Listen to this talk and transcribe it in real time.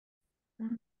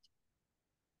1,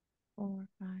 4,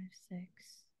 5, 6. I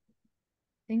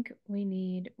think we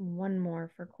need one more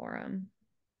for quorum.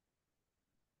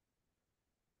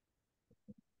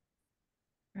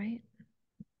 Right?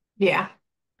 Yeah.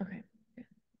 Okay. Good.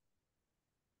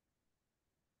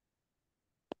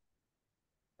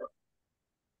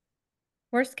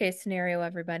 Worst case scenario,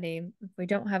 everybody, if we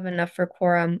don't have enough for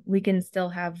quorum, we can still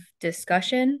have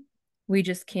discussion. We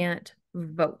just can't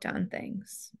vote on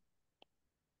things.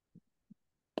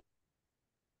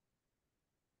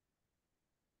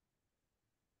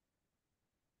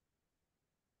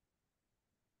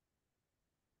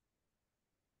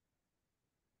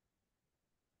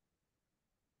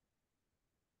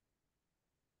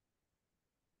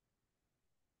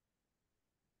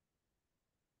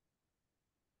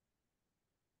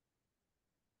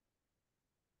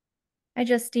 Hi,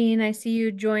 Justine. I see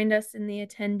you joined us in the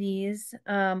attendees.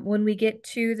 When we get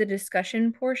to the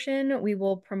discussion portion, we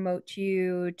will promote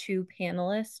you to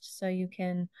panelist so you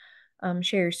can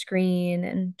share your screen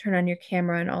and turn on your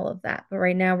camera and all of that. But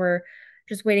right now we're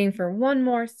just waiting for one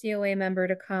more COA member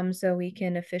to come so we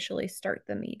can officially start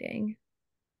the meeting.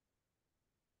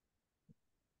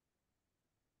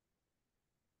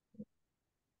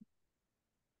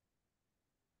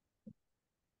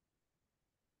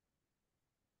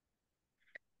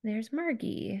 There's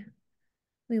Margie.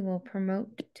 We will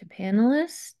promote to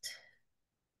panelist.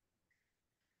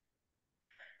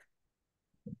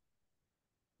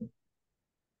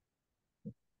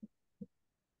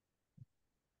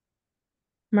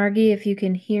 Margie, if you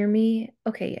can hear me.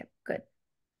 Okay, yeah, good.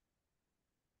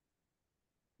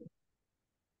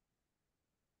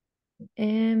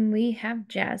 And we have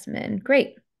Jasmine.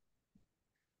 Great.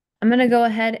 I'm going to go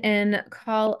ahead and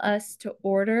call us to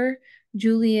order.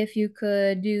 Julie, if you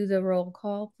could do the roll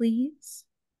call, please.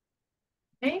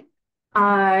 Okay.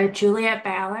 Juliet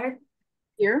Ballard.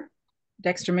 Here.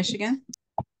 Dexter, Michigan.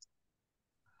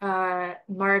 Marta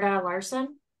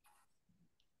Larson.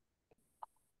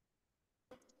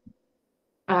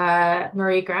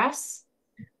 Marie Grass.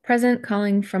 Present,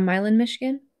 calling from Milan,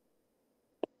 Michigan.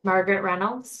 Margaret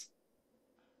Reynolds.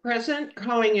 Present,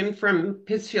 calling in from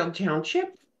Pittsfield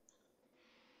Township.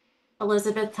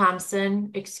 Elizabeth Thompson,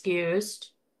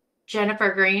 excused.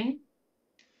 Jennifer Green.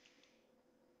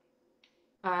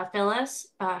 Phyllis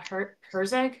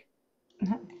Herzog.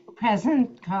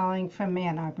 Present, calling from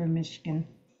Ann Arbor, Michigan.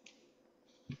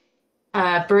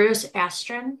 Bruce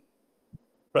Astron.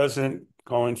 Present,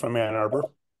 calling from Ann Arbor.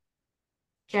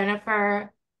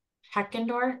 Jennifer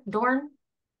Heckendorn.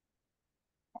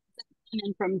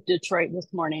 And from Detroit this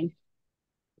morning.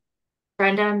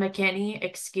 Brenda McKinney,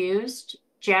 excused.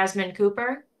 Jasmine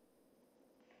Cooper.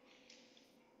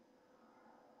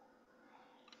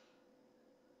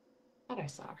 I thought I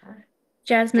saw her.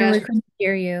 Jasmine, we couldn't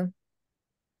hear you.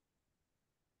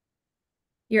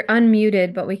 You're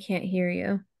unmuted, but we can't hear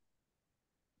you.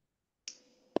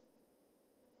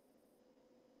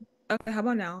 Okay, how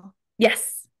about now?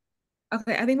 Yes.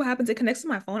 Okay, I think what happens, it connects to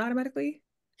my phone automatically.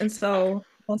 And so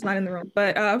phone's not in the room.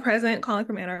 But present, calling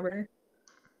from Ann Arbor.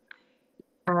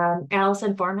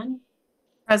 Allison Foreman.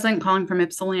 Present, calling from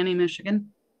Ypsilanti,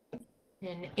 Michigan.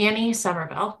 And Annie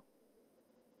Somerville.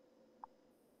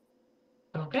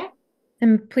 Okay.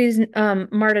 And please,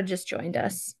 Marta just joined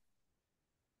us.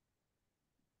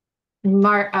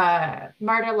 Marta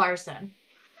Larson.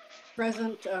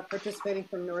 Present, participating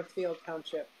from Northfield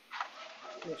Township,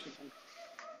 Michigan.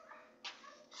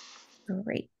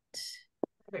 Great.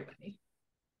 Everybody.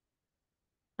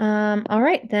 All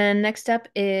right, then next up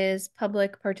is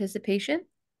public participation.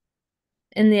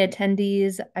 In the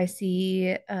attendees, I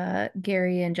see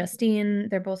Gary and Justine.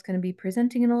 They're both going to be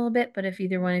presenting in a little bit, but if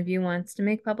either one of you wants to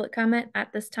make public comment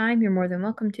at this time, you're more than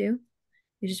welcome to.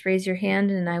 You just raise your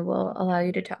hand and I will allow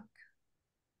you to talk.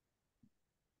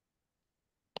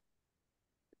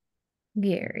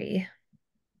 Gary.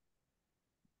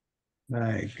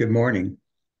 Hi, good morning.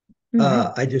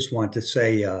 I just want to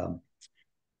say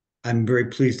I'm very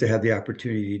pleased to have the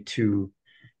opportunity to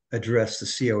address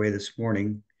the COA this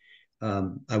morning.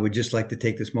 I would just like to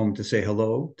take this moment to say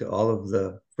hello to all of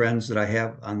the friends that I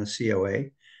have on the COA,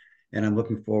 and I'm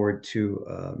looking forward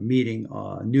to meeting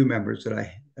new members that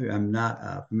I'm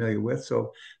not familiar with.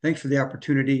 So thanks for the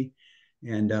opportunity,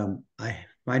 and I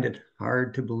find it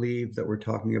hard to believe that we're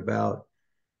talking about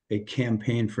a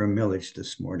campaign for a millage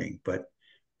this morning, but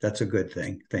that's a good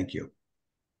thing. Thank you.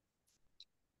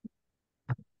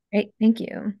 Great, thank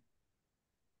you.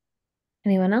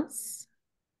 Anyone else?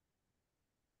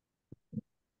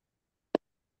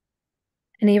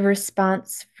 Any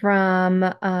response from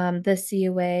the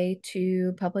COA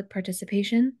to public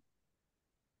participation?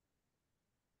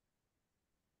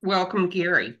 welcome,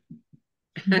 Gary.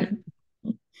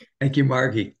 Thank you,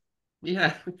 Margie.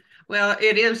 Yeah, well,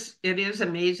 it is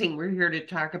amazing. We're here to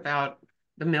talk about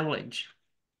the millage.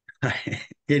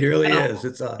 It really Oh. is.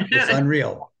 It's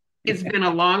unreal. It's been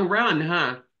a long run,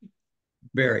 huh?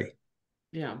 Very.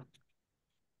 Yeah.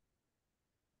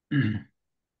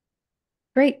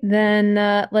 Great. Then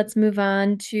let's move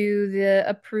on to the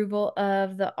approval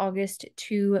of the August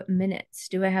 2 minutes.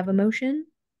 Do I have a motion?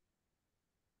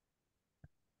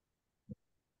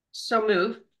 So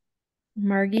move.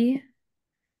 Margie?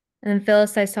 And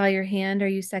Phyllis, I saw your hand. Are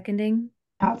you seconding?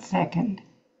 I'll second.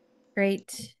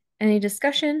 Great. Any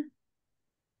discussion?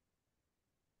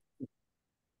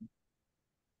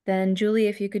 Then Julie,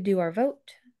 if you could do our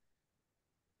vote.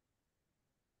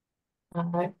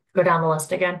 Go down the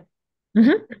list again.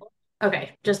 Mhm.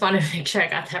 Okay, just wanted to make sure I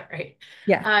got that right.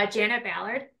 Yeah. Janet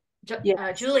Ballard,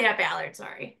 Yes. Juliet Ballard,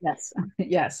 sorry. Yes.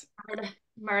 Yes.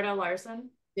 Marta Larson,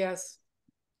 Yes.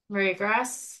 Marie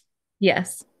Grass,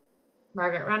 Yes.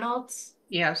 Margaret Reynolds,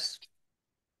 Yes.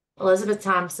 Elizabeth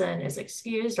Thompson is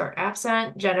excused or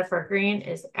absent. Jennifer Green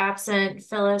is absent.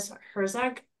 Phyllis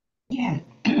Herzog, Yeah.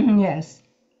 Yes.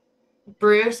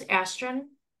 Bruce Astron,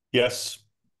 Yes.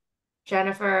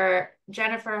 Jennifer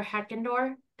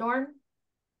Heckendorn,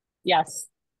 Yes.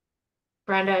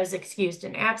 Brenda is excused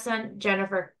and absent.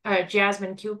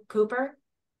 Jasmine Cooper,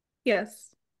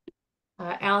 Yes.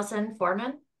 Allison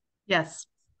Foreman, Yes.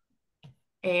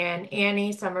 and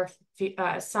Annie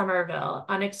Somerville,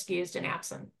 unexcused and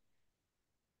absent.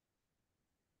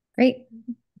 Great.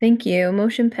 Thank you.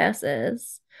 Motion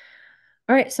passes.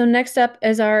 All right, so next up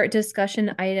is our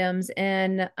discussion items,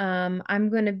 and I'm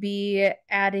going to be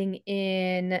adding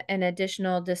in an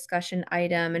additional discussion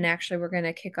item, and actually we're going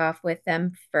to kick off with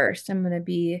them first. I'm going to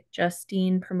be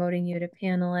Justine promoting you to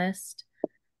panelist.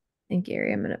 And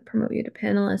Gary, I'm going to promote you to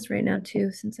panelist right now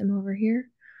too, since I'm over here.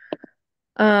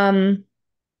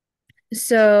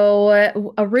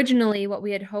 So originally what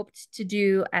we had hoped to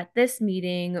do at this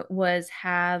meeting was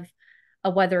have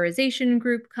a weatherization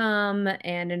group come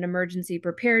and an emergency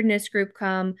preparedness group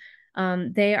come.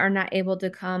 They are not able to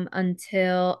come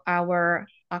until our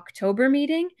October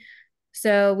meeting.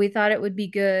 So we thought it would be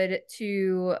good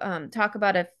to talk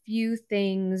about a few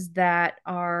things that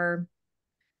are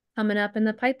coming up in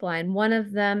the pipeline. One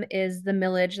of them is the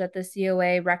millage that the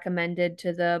COA recommended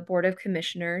to the Board of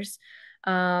Commissioners.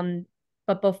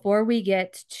 But before we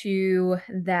get to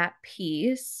that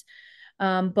piece,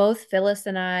 both Phyllis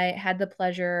and I had the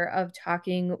pleasure of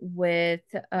talking with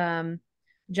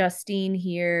Justine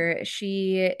here.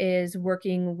 She is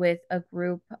working with a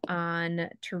group on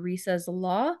Teresa's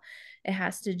Law. It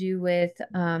has to do with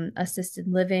assisted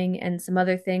living and some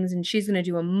other things, and she's going to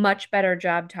do a much better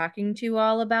job talking to you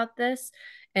all about this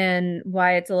and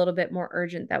why it's a little bit more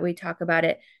urgent that we talk about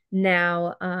it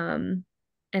now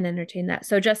and entertain that.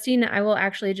 So Justine, I will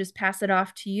actually just pass it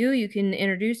off to you. You can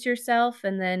introduce yourself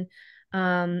and then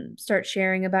start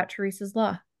sharing about Teresa's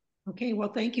Law. Okay,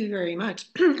 well, thank you very much.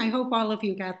 I hope all of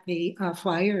you got the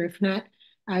flyer. If not,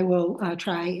 I will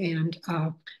try and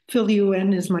fill you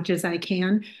in as much as I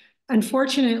can.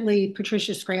 Unfortunately,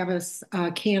 Patricia Scravis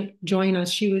can't join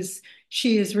us.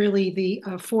 She is really the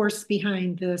force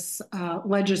behind this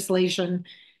legislation.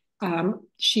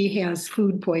 She has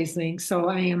food poisoning, so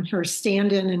I am her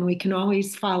stand-in, and we can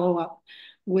always follow up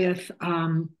with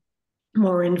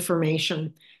more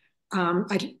information.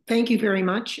 I thank you very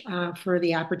much for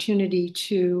the opportunity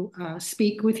to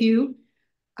speak with you.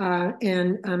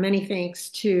 And many thanks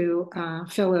to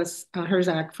Phyllis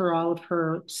Herzog for all of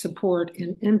her support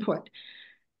and input.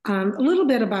 A little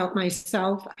bit about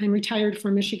myself. I'm retired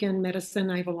from Michigan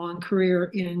Medicine. I have a long career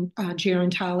in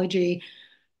gerontology.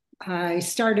 I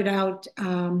started out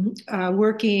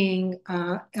working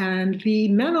on the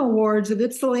mental wards of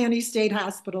Ypsilanti State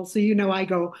Hospital. So, you know, I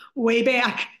go way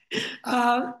back.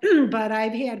 But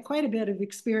I've had quite a bit of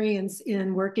experience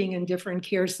in working in different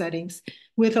care settings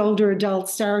with older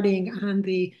adults, starting on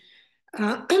the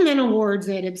mental wards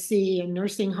at IPSI and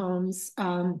nursing homes,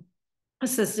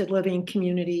 assisted living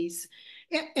communities.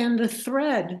 And the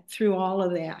thread through all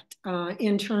of that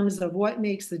in terms of what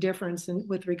makes the difference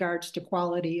with regards to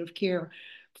quality of care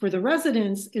for the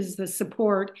residents is the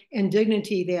support and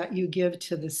dignity that you give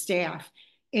to the staff.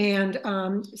 And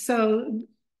so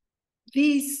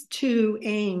these two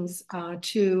aims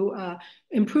to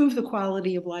improve the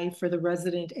quality of life for the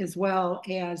resident as well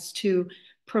as to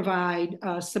provide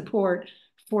support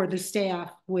for the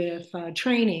staff with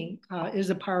training is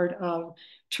a part of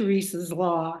Teresa's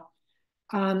Law.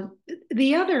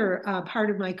 The other part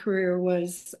of my career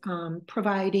was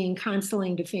providing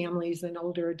counseling to families and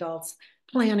older adults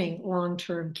planning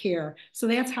long-term care. So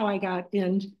that's how I got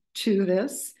into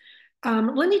this.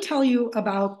 Let me tell you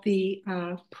about the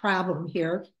problem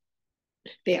here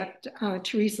that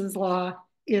Teresa's law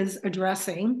is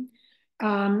addressing.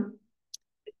 The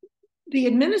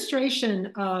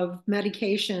administration of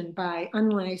medication by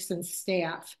unlicensed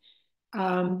staff,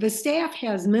 the staff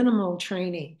has minimal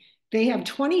training. They have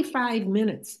 25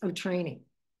 minutes of training.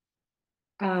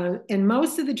 And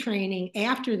most of the training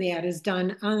after that is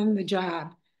done on the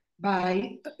job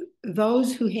by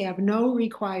those who have no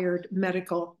required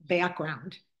medical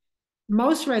background.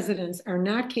 Most residents are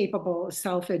not capable of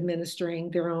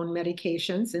self-administering their own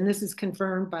medications, and this is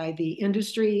confirmed by the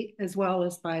industry as well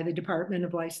as by the Department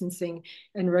of Licensing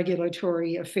and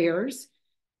Regulatory Affairs.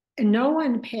 And no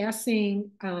one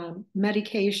passing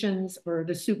medications or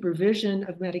the supervision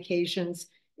of medications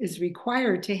is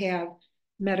required to have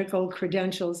medical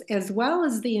credentials, as well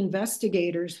as the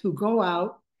investigators who go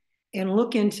out and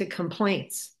look into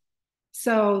complaints.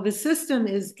 So the system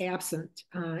is absent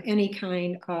any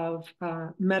kind of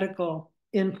medical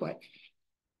input.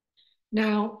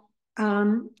 Now,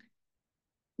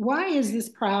 why is this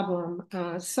problem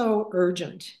so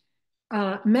urgent?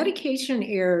 Medication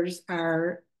errors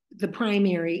are the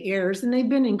primary errors, and they've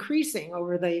been increasing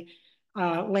over the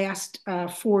last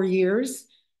 4 years.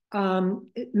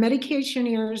 Medication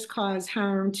errors cause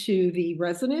harm to the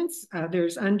residents.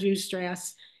 There's undue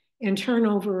stress and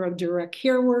turnover of direct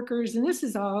care workers. And this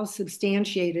is all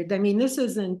substantiated. I mean, this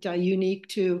isn't unique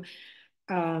to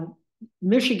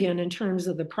Michigan in terms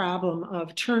of the problem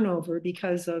of turnover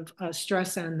because of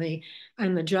stress on the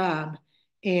job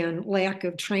and lack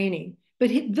of training.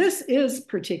 But this is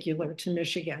particular to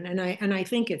Michigan, and I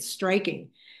think it's striking.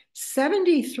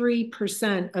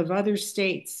 73% of other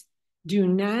states do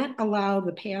not allow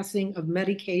the passing of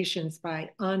medications by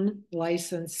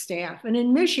unlicensed staff. And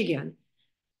in Michigan,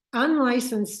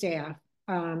 unlicensed staff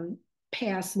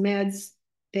pass meds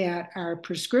that are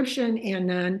prescription and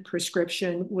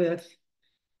non-prescription with,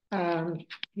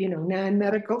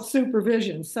 non-medical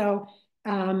supervision. So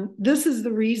this is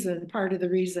the reason, part of the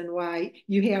reason why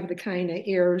you have the kind of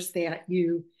errors that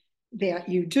you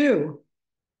do.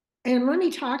 And let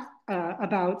me talk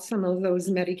about some of those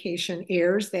medication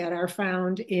errors that are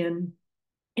found in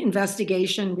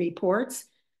investigation reports.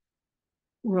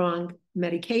 Wrong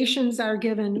medications are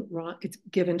given, it's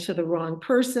given to the wrong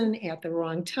person at the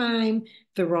wrong time,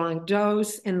 the wrong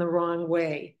dose, in the wrong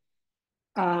way.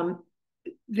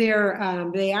 They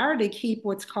are to keep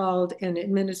what's called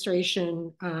an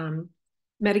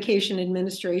medication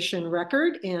administration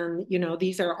record, and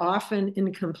these are often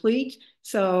incomplete.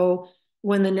 So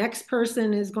when the next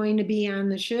person is going to be on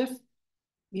the shift,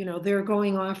 they're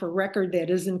going off a record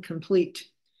that isn't complete.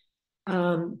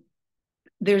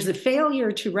 There's a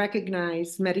failure to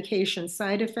recognize medication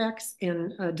side effects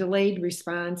and a delayed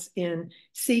response in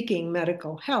seeking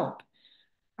medical help.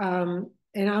 And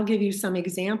I'll give you some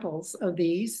examples of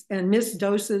these. And missed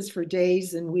doses for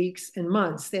days and weeks and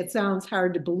months. That sounds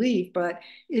hard to believe, but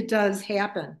it does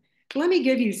happen. Let me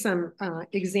give you some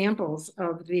examples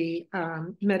of the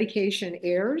medication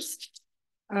errors.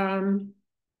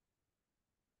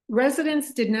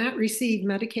 Residents did not receive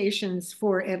medications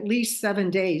for at least 7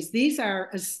 days. These are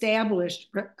established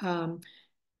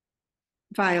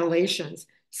violations.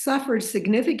 Suffered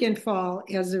significant fall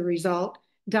as a result,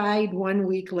 died 1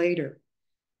 week later.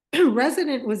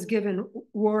 Resident was given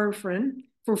warfarin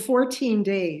for 14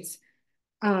 days,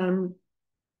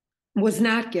 was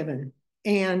not given.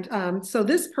 And so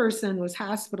this person was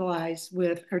hospitalized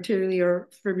with arterial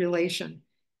fibrillation.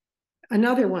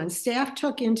 Another one, staff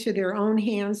took into their own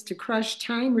hands to crush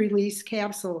time-release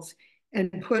capsules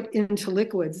and put into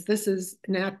liquids. This is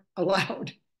not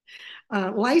allowed.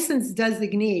 Licensed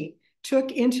designee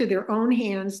took into their own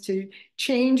hands to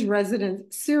change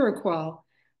resident Seroquel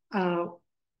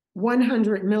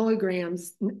 100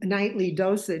 milligrams nightly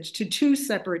dosage to 2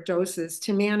 separate doses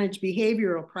to manage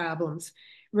behavioral problems.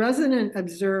 Resident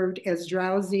observed as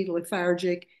drowsy,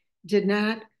 lethargic, did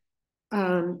not,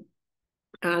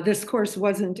 this course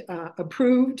wasn't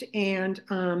approved, and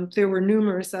there were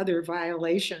numerous other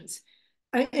violations.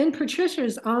 In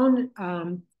Patricia's own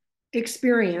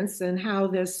experience and how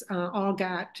this all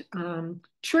got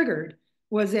triggered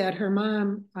was that her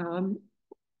mom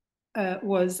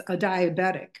was a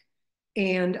diabetic,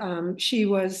 and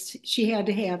she had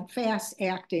to have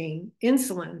fast-acting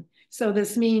insulin. So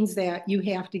this means that you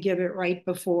have to give it right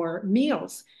before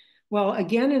meals. Well,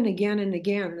 again and again and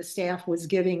again, the staff was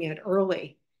giving it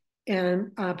early.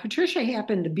 And Patricia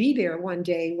happened to be there one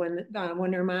day when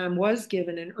her mom was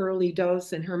given an early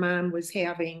dose, and her mom was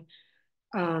having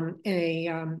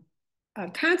a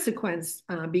consequence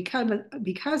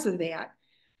because of that.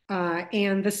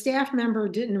 And the staff member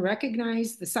didn't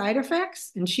recognize the side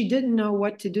effects, and she didn't know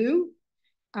what to do.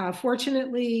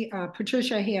 Fortunately,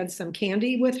 Patricia had some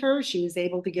candy with her. She was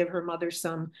able to give her mother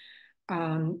some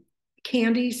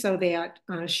candy so that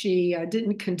she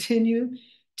didn't continue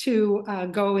to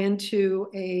go into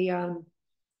a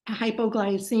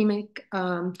hypoglycemic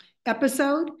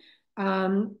episode.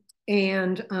 That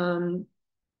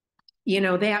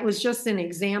was just an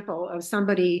example of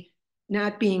somebody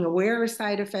not being aware of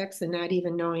side effects and not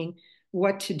even knowing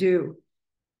what to do.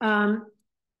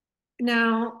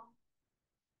 Now,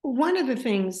 one of the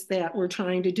things that we're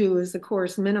trying to do is, of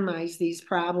course, minimize these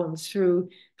problems through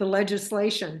the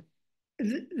legislation.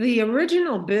 The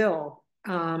original bill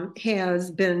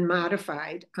has been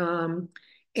modified, and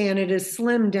it is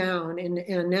slimmed down,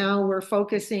 and now we're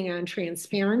focusing on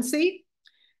transparency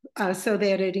so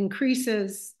that it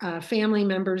increases family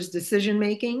members'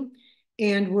 decision-making,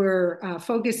 and we're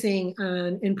focusing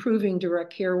on improving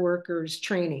direct care workers'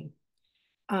 training.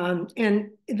 And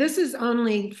this is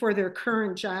only for their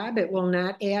current job. It will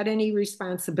not add any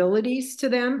responsibilities to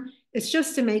them. It's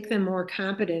just to make them more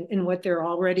competent in what they're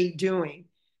already doing.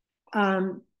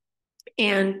 And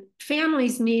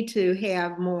families need to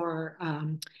have more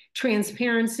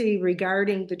transparency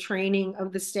regarding the training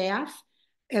of the staff,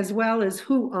 as well as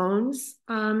who owns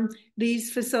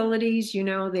these facilities. You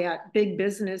know that big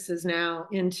business is now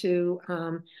into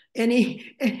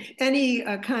any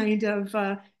kind of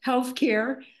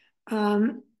healthcare,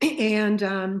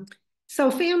 so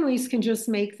families can just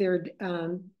make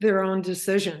their own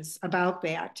decisions about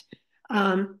that.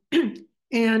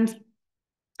 And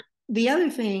the other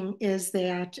thing is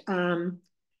that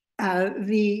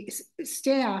the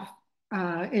staff,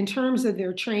 in terms of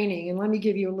their training, and let me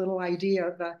give you a little idea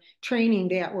of the training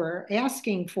that we're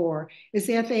asking for, is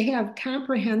that they have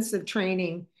comprehensive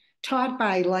training taught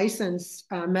by licensed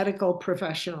medical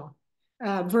professional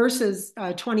versus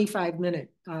a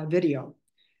 25-minute video.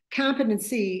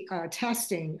 Competency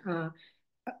testing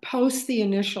post the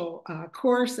initial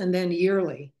course and then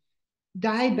yearly.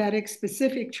 Diabetic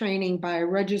specific training by a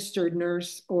registered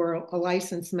nurse or a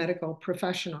licensed medical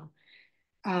professional.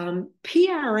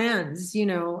 PRNs,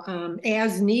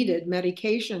 as needed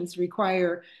medications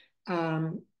require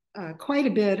quite a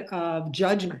bit of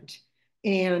judgment.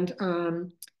 And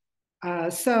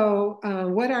so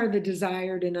what are the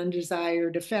desired and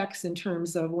undesired effects in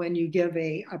terms of when you give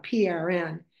a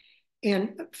PRN?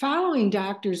 And following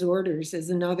doctor's orders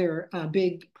is another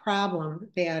big problem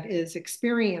that is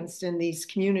experienced in these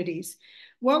communities.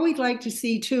 What we'd like to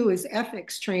see too is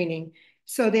ethics training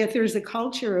so that there's a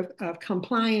culture of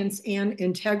compliance and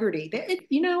integrity.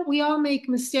 We all make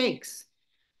mistakes.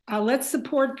 Let's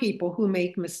support people who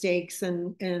make mistakes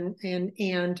and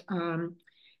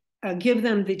give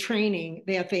them the training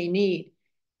that they need.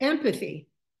 Empathy.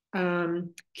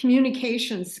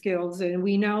 Communication skills, and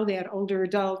we know that older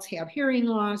adults have hearing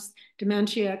loss,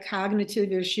 dementia,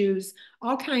 cognitive issues,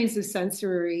 all kinds of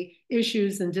sensory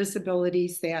issues and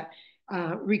disabilities that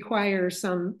require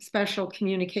some special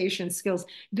communication skills.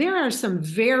 There are some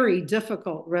very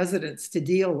difficult residents to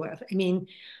deal with. I mean,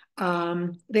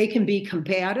 they can be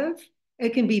combative.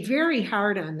 It can be very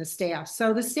hard on the staff.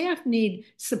 So the staff need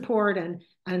support on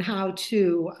how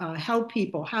to help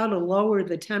people, how to lower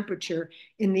the temperature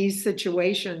in these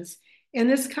situations. And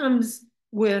this comes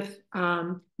with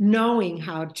knowing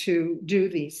how to do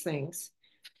these things.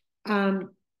 I'm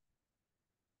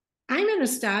going to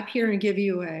stop here and give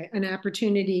you an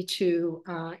opportunity to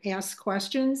ask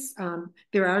questions.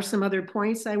 There are some other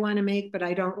points I want to make, but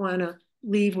I don't want to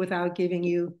leave without giving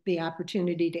you the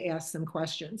opportunity to ask some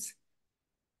questions.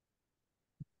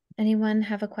 Anyone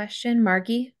have a question?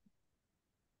 Margie?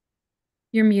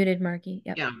 You're muted, Margie.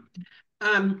 Yep. Yeah.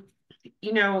 I'm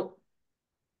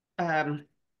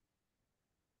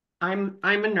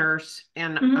a nurse,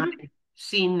 and I've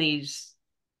seen these,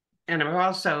 and I've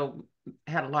also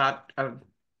had a lot of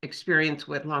experience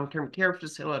with long-term care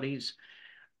facilities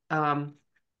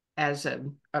as a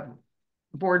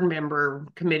board member,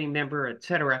 committee member,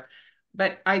 etc.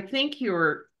 But I think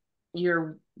your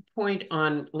point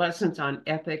on lessons on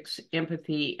ethics,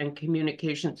 empathy, and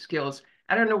communication skills,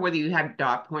 I don't know whether you have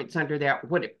dot points under that,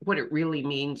 what it really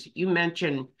means. You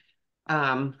mentioned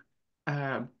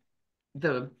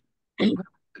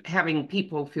having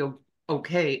people feel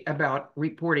okay about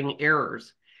reporting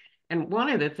errors. And one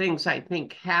of the things I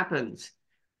think happens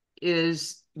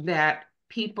is that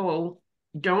people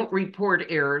don't report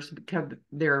errors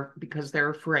because they're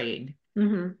afraid.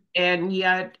 And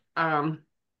yet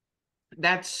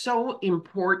that's so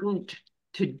important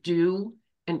to do,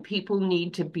 and people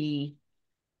need to be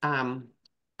um,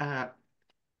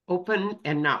 open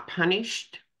and not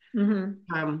punished.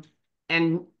 Mm-hmm.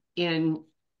 And in,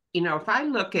 if I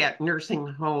look at nursing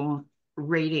home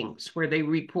ratings where they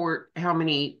report how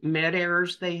many med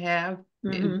errors they have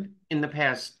Mm-hmm. in the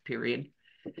past period,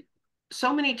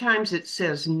 so many times it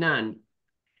says none.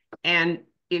 And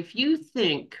if you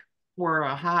think for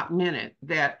a hot minute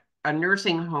that a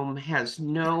nursing home has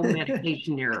no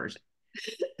medication errors,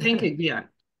 think again.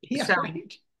 Yeah, So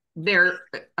right.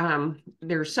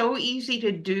 they're so easy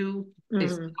to do.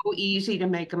 It's Mhm. so easy to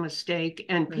make a mistake,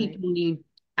 and Right. people need.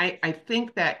 I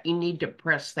think that you need to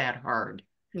press that hard.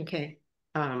 Okay.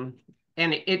 And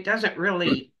it doesn't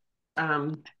really.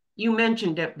 You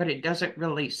mentioned it, but it doesn't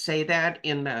really say that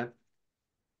in the.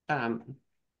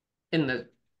 In the.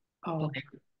 Oh,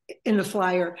 in the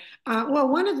flyer. Well,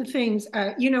 one of the things,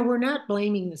 we're not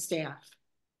blaming the staff.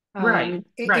 Right.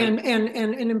 And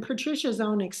in Patricia's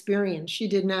own experience, she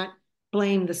did not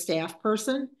blame the staff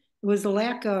person. It was a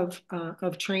lack of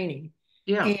training.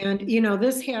 Yeah. And,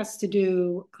 this has to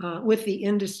do with the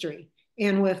industry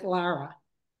and with Lara,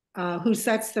 who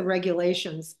sets the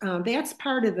regulations. That's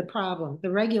part of the problem.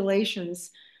 The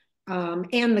regulations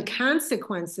and the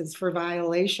consequences for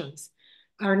violations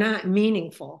are not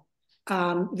meaningful.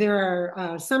 There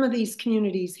are some of these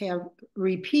communities have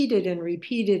repeated and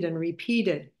repeated and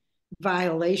repeated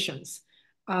violations.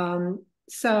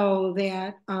 So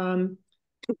that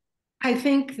I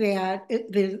think that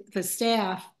the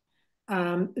staff,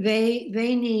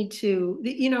 they need to,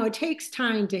 it takes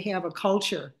time to have a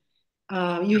culture.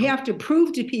 You have to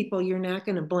prove to people you're not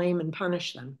going to blame and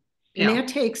punish them. And that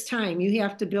takes time. You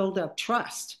have to build up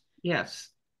trust. Yes.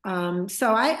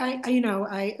 So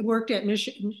I worked at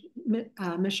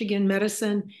Michigan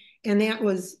Medicine, and that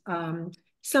was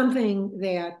something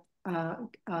that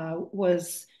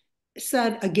was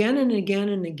said again and again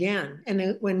and again.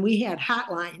 And when we had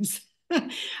hotlines,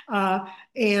 and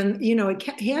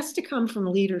it has to come from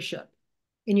leadership,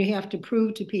 and you have to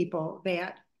prove to people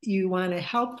that you want to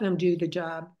help them do the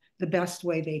job the best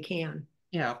way they can.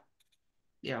 Yeah.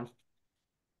 Yeah.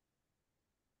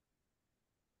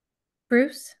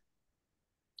 Bruce?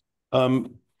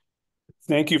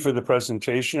 Thank you for the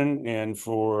presentation and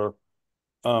for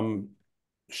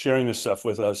sharing this stuff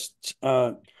with us.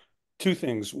 Two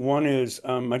things. One is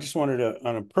I just wanted to,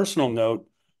 on a personal note,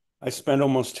 I spent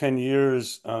almost 10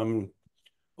 years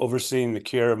overseeing the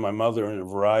care of my mother in a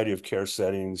variety of care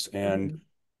settings, and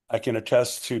I can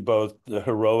attest to both the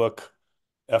heroic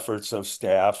efforts of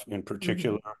staff, in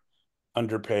particular,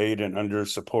 underpaid and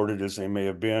under-supported as they may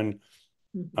have been.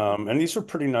 And these are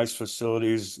pretty nice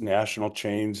facilities, national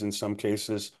chains in some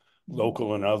cases,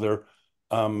 local and other.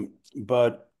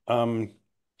 But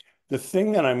the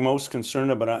thing that I'm most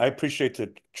concerned about, I appreciate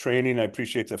the training. I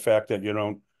appreciate the fact that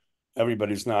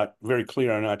everybody's not very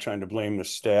clear on not trying to blame the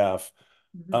staff.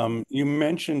 You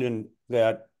mentioned in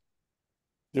that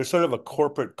there's sort of a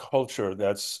corporate culture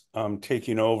that's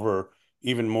taking over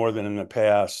even more than in the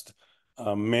past,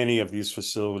 many of these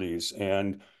facilities.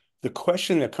 And the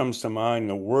question that comes to mind,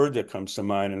 the word that comes to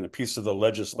mind, and the piece of the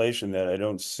legislation that I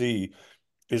don't see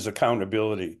is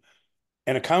accountability.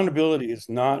 And accountability is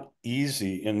not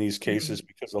easy in these cases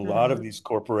because a lot of these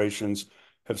corporations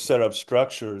have set up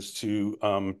structures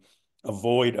to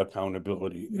avoid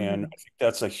accountability. And I think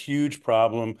that's a huge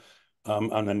problem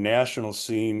on the national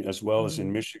scene, as well as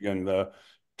in Michigan. The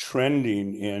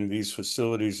trending in these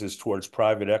facilities is towards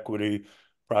private equity.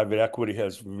 Private equity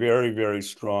has very, very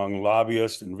strong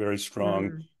lobbyists and very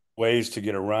strong ways to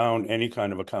get around any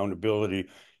kind of accountability.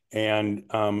 And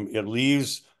it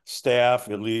leaves staff,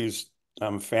 it leaves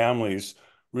families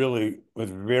really with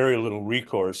very little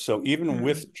recourse. So even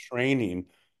with training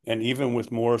and even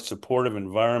with more supportive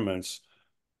environments,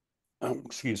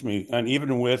 excuse me, and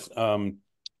even with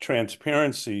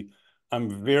transparency,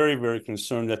 I'm very, very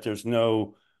concerned that there's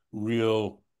no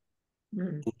real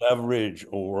leverage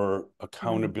or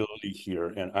accountability here.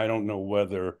 And I don't know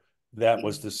whether that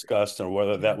was discussed or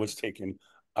whether that was taken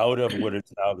out of what is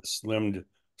now the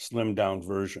slimmed down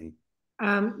version.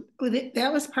 That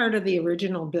was part of the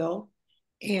original bill.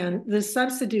 And the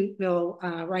substitute bill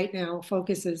right now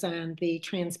focuses on the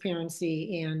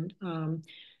transparency and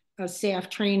staff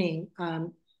training.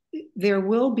 There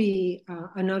will be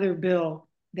another bill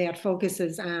that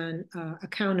focuses on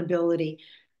accountability.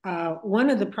 One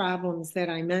of the problems that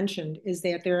I mentioned is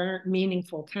that there aren't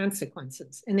meaningful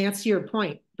consequences. And that's your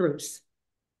point, Bruce.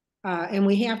 And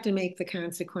we have to make the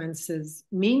consequences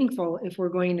meaningful if we're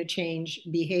going to change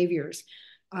behaviors.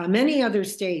 Many other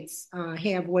states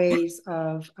have ways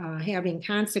of having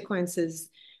consequences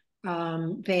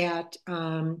that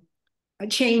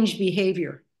change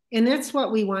behavior. And that's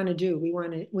what we want to do. We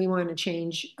want to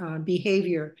change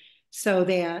behavior so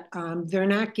that they're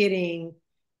not getting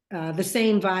the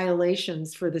same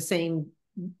violations for the same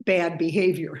bad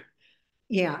behavior.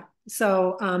 Yeah.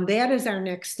 So that is our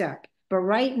next step. But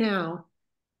right now,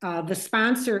 the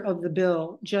sponsor of the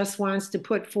bill just wants to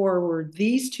put forward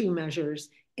these two measures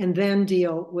and then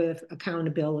deal with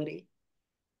accountability.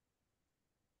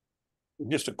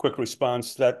 Just a quick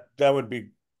response, that would be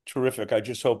terrific. I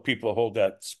just hope people hold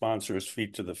that sponsor's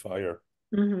feet to the fire.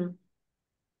 Mm-hmm.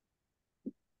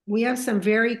 We have some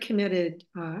very committed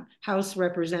House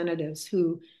representatives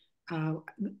who,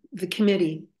 the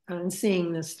committee on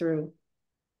seeing this through.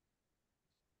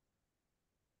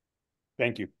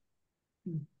 Thank you.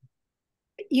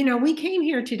 You know, we came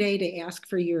here today to ask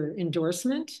for your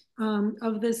endorsement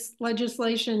of this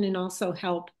legislation and also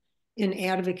help in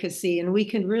advocacy. And we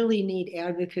can really need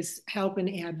help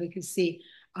in advocacy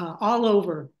all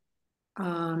over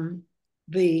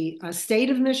the state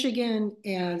of Michigan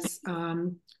as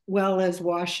well as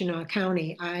Washtenaw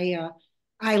County.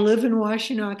 I live in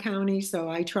Washtenaw County, so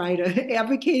I try to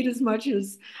advocate as much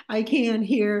as I can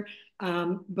here.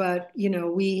 But, you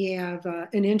know, we have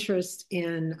an interest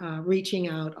in reaching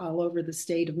out all over the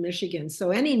state of Michigan.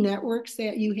 So any networks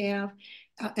that you have,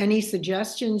 any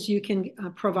suggestions you can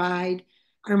provide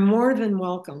are more than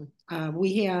welcome.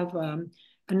 We have a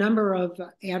number of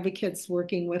advocates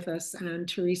working with us on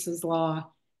Teresa's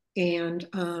Law, and,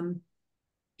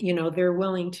 you know, they're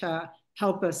willing to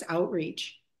help us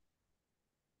outreach.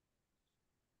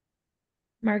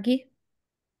 Margie?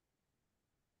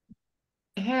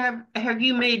 Have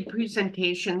you made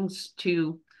presentations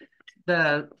to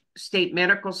the State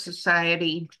Medical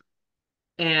Society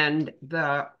and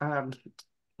the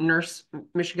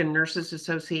Michigan Nurses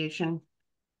Association?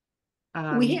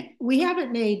 We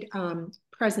haven't made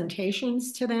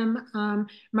presentations to them,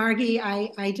 Margie.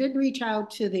 I did reach out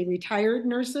to the retired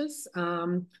nurses.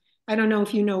 I don't know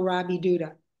if you know Robbie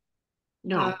Duda.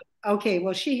 No. Okay,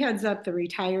 well, she heads up the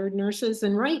retired nurses,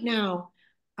 and right now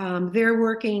they're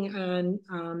working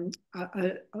on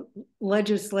a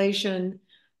legislation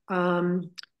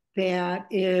that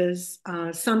is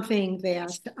something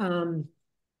that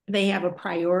they have a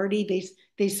priority.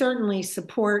 They certainly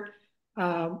support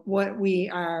what we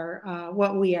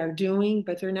are doing,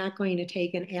 but they're not going to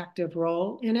take an active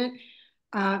role in it.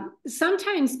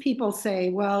 Sometimes people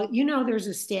say, well, you know, there's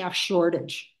a staff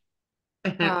shortage.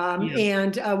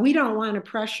 And we don't want to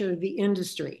pressure the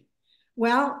industry.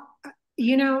 Well,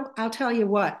 you know, I'll tell you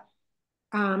what,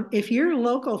 if your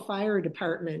local fire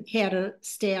department had a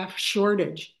staff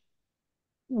shortage,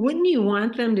 wouldn't you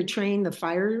want them to train the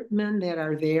firemen that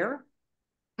are there?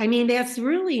 I mean, that's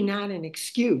really not an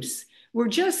excuse. We're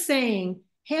just saying,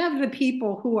 have the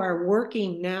people who are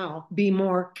working now be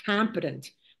more competent.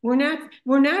 We're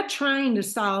not trying to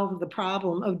solve the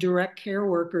problem of direct care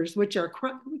workers,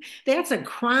 that's a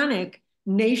chronic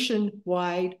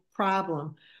nationwide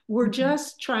problem. We're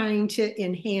just trying to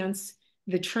enhance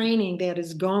the training that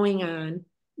is going on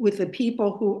with the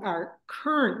people who are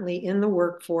currently in the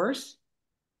workforce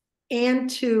and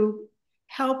to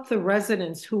help the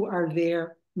residents who are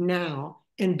there now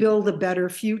and build a better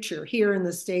future here in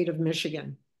the state of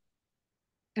Michigan.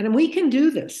 And we can do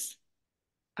this.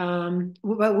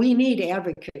 But we need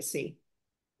advocacy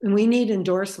and we need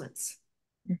endorsements.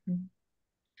 Mm-hmm.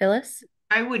 Phyllis?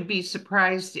 I would be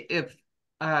surprised if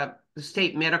the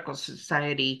State Medical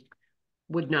Society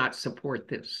would not support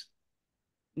this.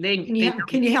 Can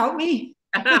you help me?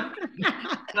 No,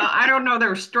 I don't know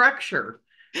their structure.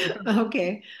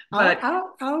 Okay, but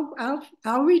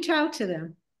I'll reach out to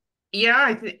them.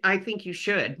 Yeah, I think you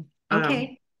should.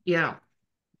 Okay. Yeah.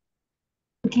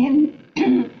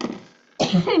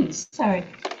 Sorry,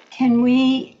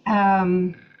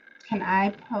 can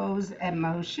I pose a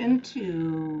motion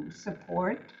to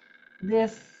support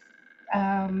this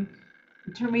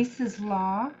Teresa's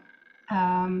Law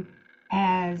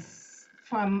as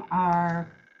from our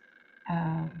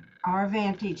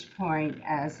vantage point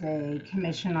as a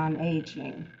Commission on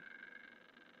Aging?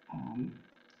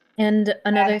 And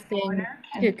another thing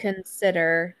to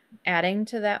consider adding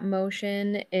to that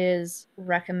motion is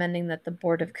recommending that the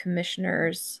Board of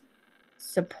Commissioners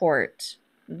support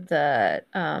the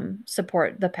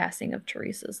passing of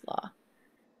Teresa's Law.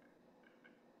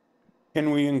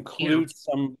 Can we include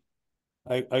some?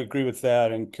 I agree with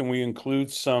that. And can we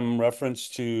include some reference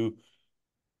to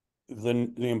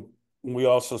we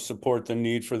also support the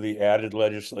need for the added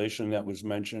legislation that was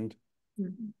mentioned?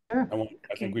 Sure.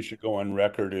 I think we should go on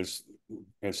record as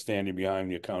standing behind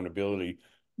the accountability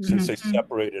since they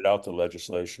separated out the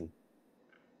legislation.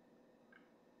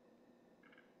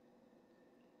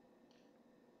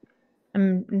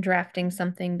 I'm drafting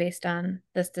something based on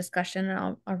this discussion,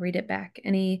 and I'll read it back.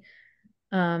 Anyone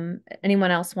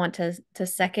else want to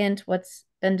second what's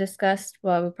been discussed?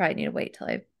 Well, we probably need to wait till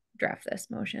I draft this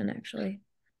motion, actually.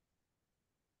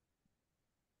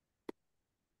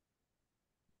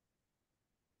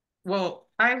 Well,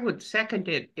 I would second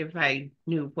it if I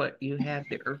knew what you had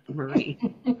there, Marie.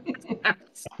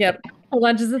 Yep. Hold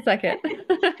on just a second.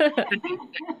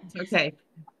 Okay.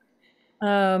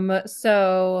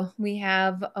 So we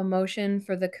have a motion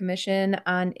for the Commission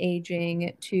on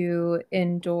Aging to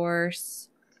endorse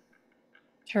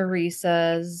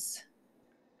Teresa's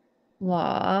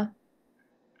law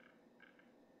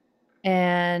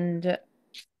and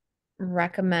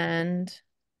recommend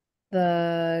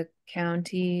the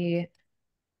County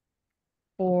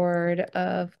Board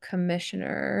of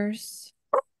Commissioners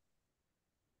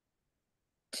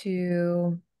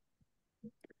to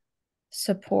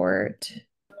support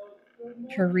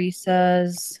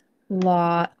Teresa's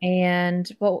law. And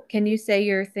well, can you say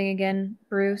your thing again,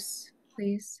 Bruce,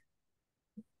 please?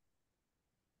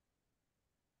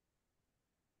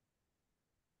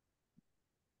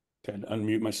 Can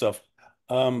unmute myself.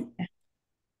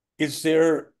 Is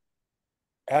there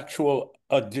actual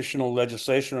additional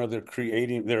legislation, or they're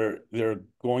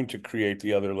going to create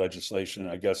the other legislation,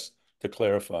 I guess, to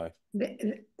clarify?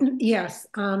 Yes,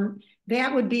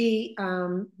 that would be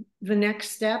the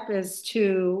next step, is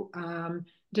to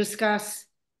discuss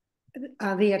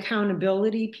the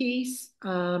accountability piece.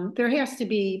 There has to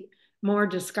be more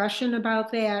discussion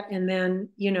about that, and then,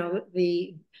 you know,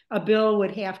 a bill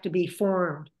would have to be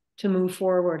formed to move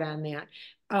forward on that.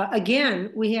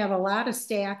 Again, we have a lot of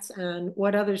stats on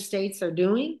what other states are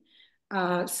doing,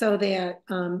 so that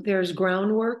there's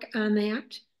groundwork on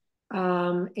that.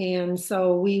 And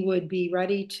so we would be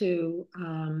ready to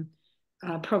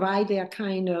provide that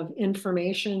kind of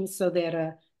information so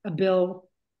that a bill,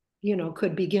 you know,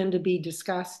 could begin to be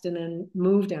discussed and then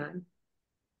moved on.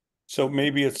 So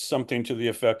maybe it's something to the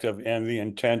effect of, and the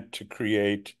intent to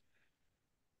create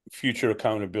future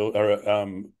accountability, or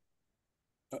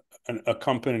an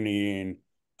accompanying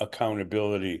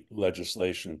accountability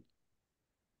legislation.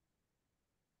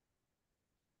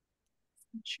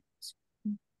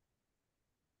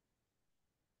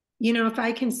 You know, if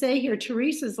I can say here,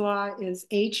 Teresa's law is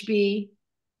HB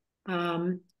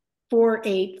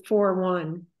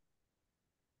 4841.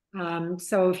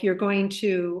 So if you're going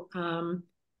to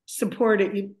support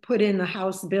it, you put in the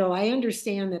House bill. I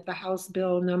understand that the House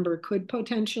bill number could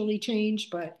potentially change,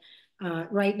 but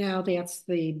right now that's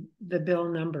the bill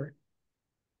number.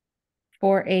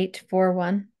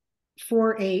 4841.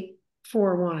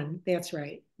 4841. That's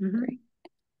right. Great.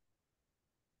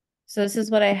 So this is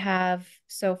what I have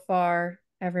so far,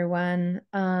 everyone.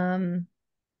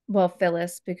 Well,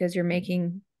 Phyllis, because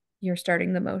you're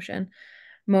starting the motion.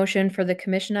 Motion for the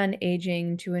Commission on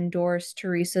Aging to endorse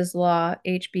Teresa's law,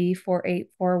 HB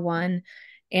 4841,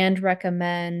 and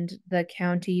recommend the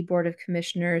County Board of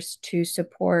Commissioners to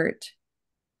support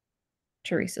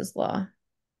Teresa's law.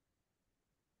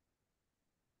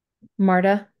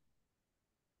 Marta?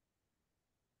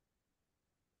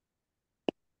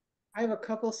 I have a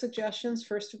couple suggestions.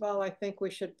 First of all, I think we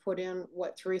should put in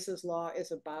what Teresa's law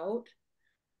is about,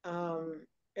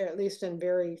 at least in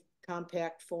very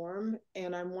compact form.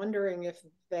 And I'm wondering if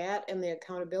that and the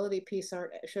accountability piece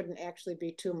shouldn't actually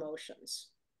be two motions.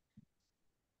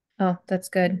 Oh, that's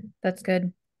good. That's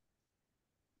good.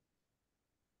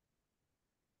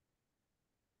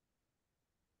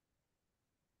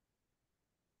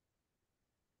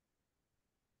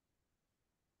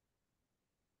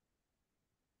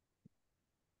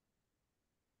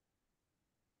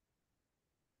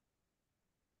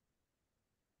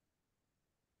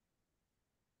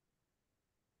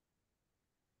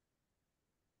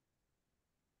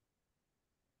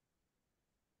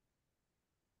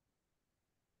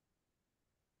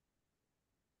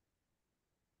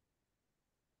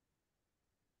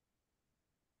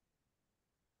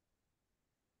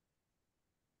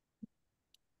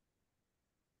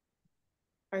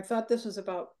 I thought this was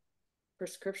about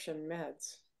prescription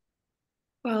meds.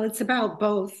 Well, it's about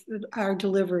both are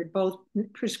delivered, both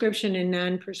prescription and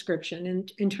non-prescription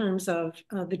in terms of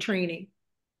the training.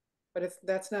 But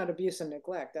that's not abuse and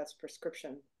neglect, that's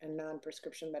prescription and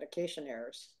non-prescription medication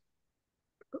errors.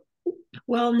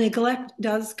 Well, neglect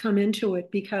does come into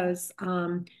it because,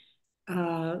 you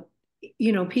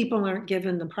know, people aren't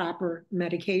given the proper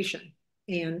medication,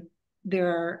 and there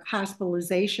are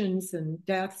hospitalizations and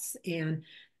deaths and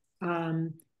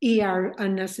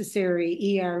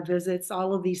unnecessary ER visits.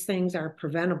 All of these things are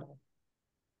preventable.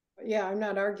 Yeah, I'm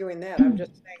not arguing that. I'm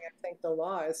just saying I think the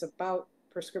law is about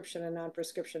prescription and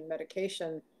non-prescription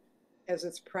medication as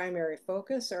its primary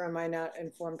focus, or am I not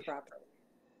informed properly?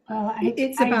 Well,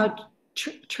 It's about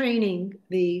training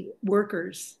the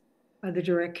workers, the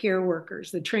direct care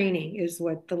workers. The training is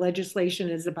what the legislation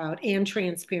is about, and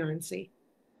transparency.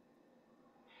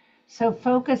 So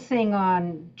focusing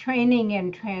on training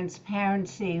and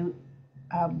transparency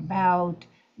about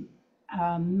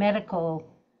medical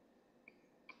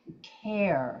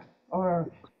care or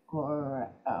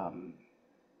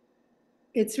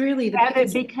it's really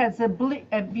because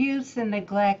abuse and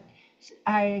neglect,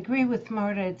 I agree with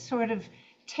Marta, it sort of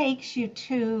takes you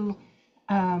to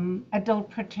adult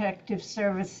protective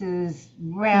services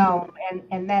realm,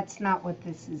 and that's not what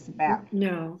this is about.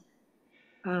 No.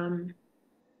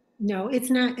 No, it's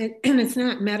not, and it's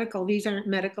not medical. These aren't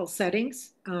medical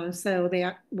settings. So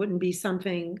that wouldn't be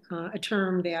something, a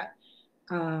term that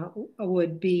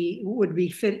would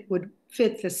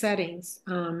fit the settings.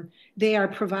 They are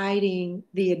providing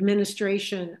the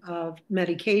administration of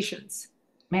medications.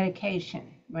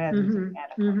 Medication rather than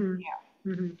medical.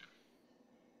 Yeah.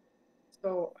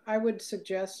 So I would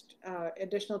suggest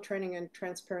additional training and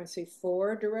transparency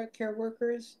for direct care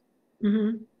workers.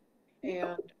 And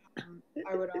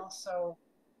I would also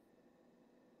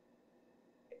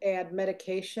add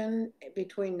medication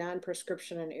between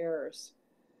non-prescription and errors.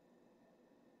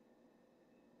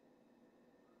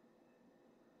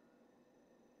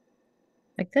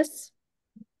 Like this?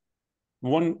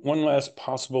 One last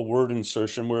possible word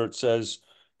insertion where it says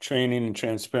training and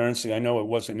transparency. I know it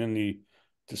wasn't in the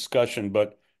discussion,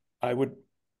 but I would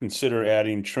consider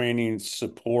adding training,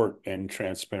 support, and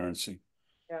transparency.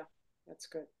 Yeah, that's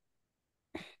good.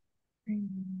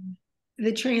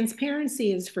 The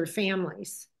transparency is for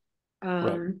families,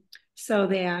 Right. so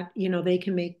that, you know, they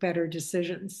can make better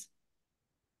decisions.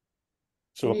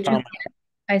 So a comment,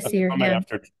 I see your hand.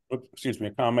 after, excuse me,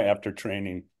 a comma after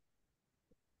training.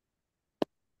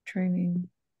 Training,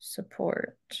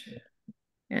 support,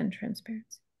 and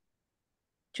transparency.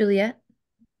 Juliet?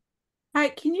 Hi,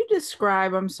 can you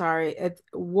describe, I'm sorry,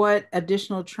 what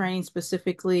additional training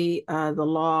specifically the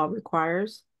law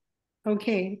requires?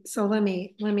 Okay, so let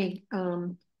me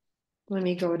go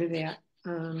to that.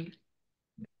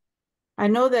 I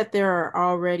know that there are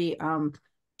already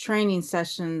training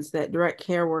sessions that direct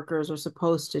care workers are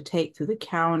supposed to take through the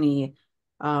county,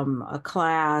 a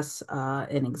class,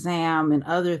 an exam, and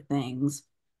other things.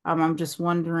 I'm just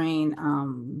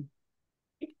wondering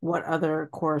what other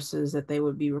courses that they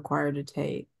would be required to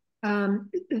take.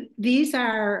 These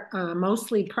are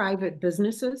mostly private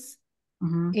businesses.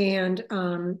 And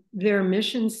their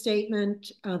mission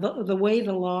statement, the way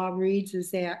the law reads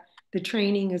is that the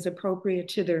training is appropriate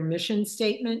to their mission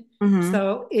statement.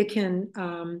 So it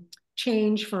can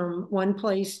change from one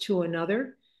place to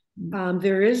another.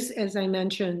 There is, as I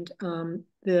mentioned,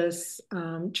 this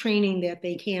training that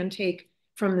they can take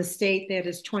from the state that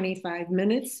is 25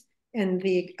 minutes. And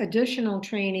the additional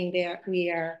training that we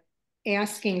are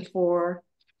asking for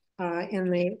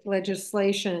in the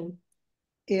legislation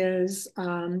is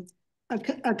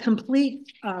a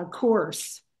complete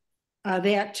course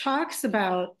that talks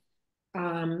about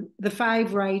the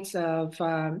 5 rights of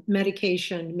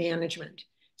medication management.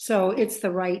 So it's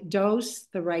the right dose,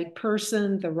 the right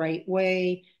person, the right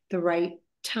way, the right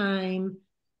time,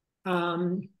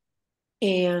 and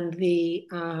the,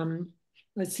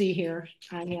 let's see here,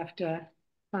 I have to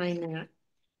find that.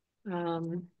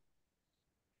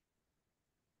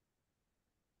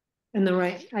 And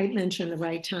I mentioned the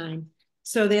right time,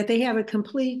 so that they have a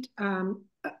complete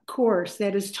course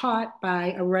that is taught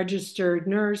by a registered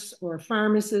nurse or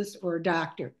pharmacist or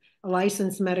doctor, a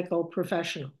licensed medical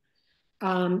professional.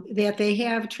 That they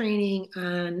have training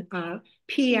on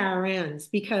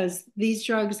PRNs, because these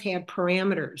drugs have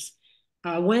parameters.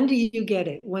 When do you get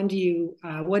it? When do you,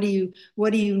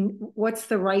 what's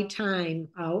the right time?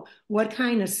 What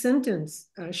kind of symptoms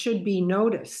should be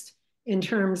noticed in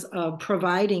terms of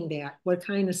providing that? What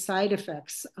kind of side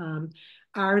effects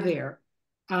are there?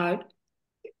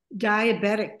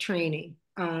 Diabetic training,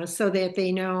 so that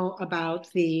they know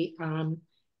about the,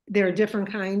 there are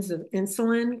different kinds of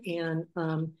insulin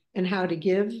and how to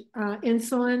give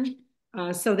insulin.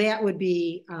 So that would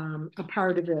be a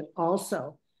part of it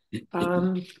also.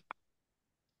 Let's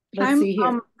see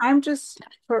here. I'm just,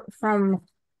 from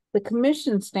the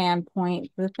commission standpoint,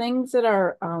 the things that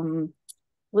are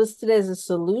listed as a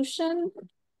solution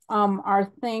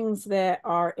are things that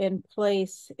are in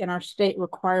place in our state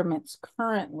requirements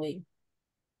currently.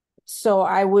 So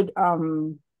I would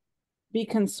be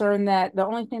concerned that the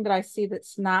only thing that I see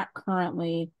that's not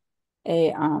currently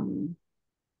a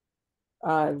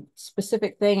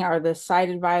specific thing are the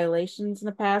cited violations in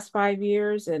the past 5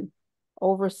 years and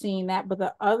overseeing that. But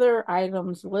the other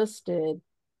items listed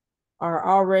are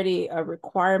already a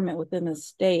requirement within the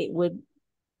state.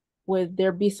 Would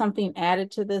there be something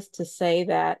added to this to say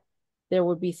that there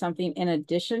would be something in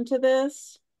addition to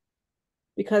this?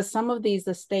 Because some of these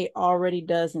the state already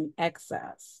does in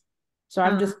excess. So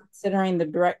I'm just considering the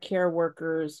direct care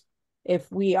workers,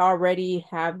 if we already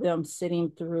have them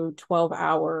sitting through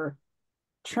 12-hour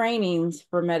trainings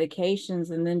for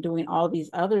medications and then doing all these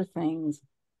other things,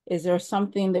 is there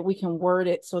something that we can word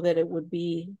it so that it would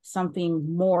be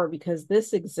something more? Because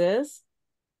this exists,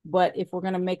 but if we're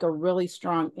going to make a really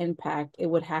strong impact, it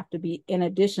would have to be in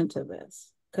addition to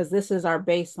this, because this is our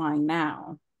baseline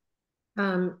now.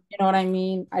 You know what I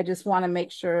mean? I just want to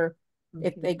make sure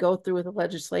if they go through with the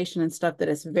legislation and stuff that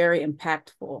it's very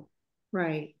impactful.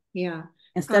 Right. Yeah.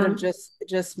 Instead of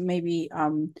just maybe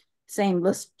saying,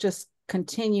 let's just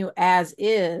continue as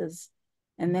is,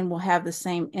 and then we'll have the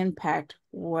same impact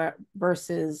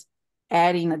versus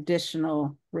adding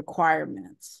additional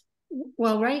requirements.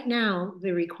 Well, right now,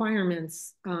 the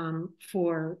requirements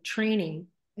for training,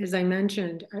 as I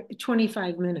mentioned, are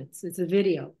 25 minutes. It's a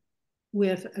video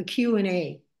with a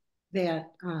Q&A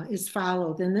that is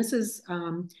followed. And this is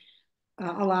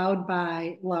allowed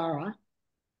by LARA,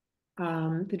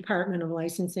 the Department of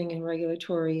Licensing and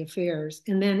Regulatory Affairs.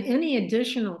 And then any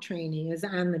additional training is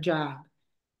on the job.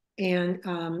 And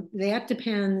that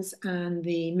depends on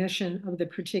the mission of the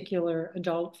particular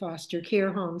adult foster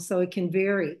care home. So it can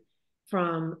vary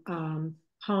from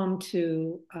home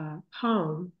to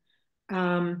home.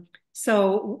 And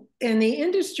the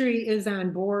industry is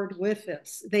on board with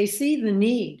this. They see the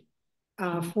need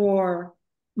for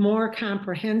more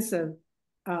comprehensive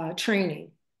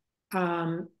training,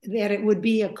 that it would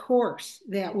be a course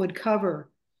that would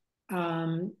cover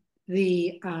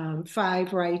the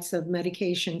 5 rights of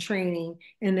medication training,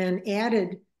 and then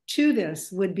added to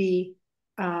this would be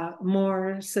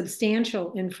more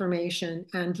substantial information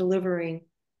on delivering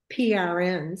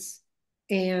PRNs,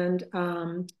 and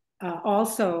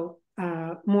also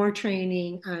more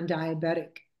training on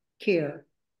diabetic care.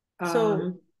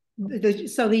 So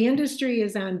the industry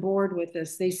is on board with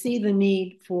this. They see the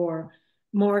need for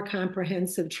more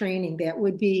comprehensive training. That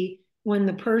would be when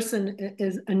the person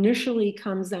initially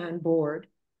comes on board.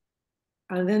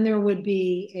 Then there would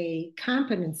be a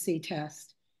competency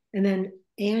test, and then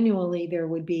annually there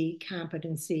would be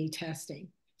competency testing.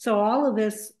 So all of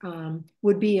this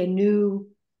would be a new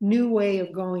way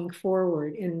of going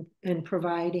forward in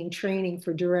providing training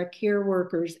for direct care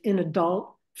workers in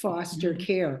adult foster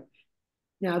care.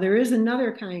 Now, there is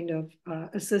another kind of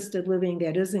assisted living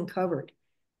that isn't covered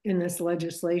in this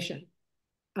legislation,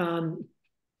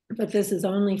 but this is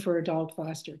only for adult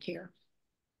foster care.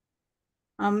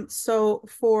 So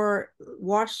for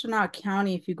Washtenaw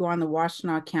County, if you go on the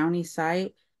Washtenaw County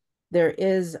site, there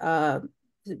is a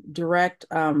direct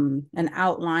an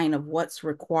outline of what's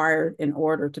required in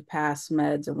order to pass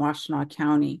meds in Washtenaw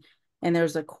County. And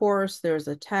there's a course, there's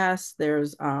a test,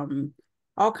 there's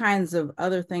all kinds of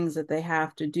other things that they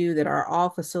have to do that are all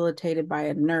facilitated by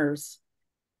a nurse.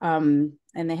 And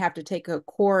they have to take a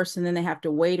course, and then they have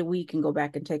to wait a week and go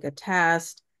back and take a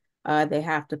test. They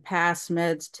have to pass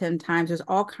meds 10 times. There's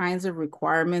all kinds of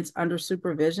requirements under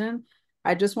supervision.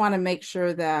 I just want to make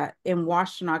sure that in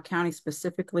Washtenaw County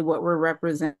specifically, what we're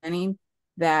representing,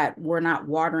 that we're not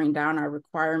watering down our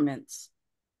requirements.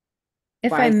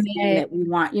 If I may, that we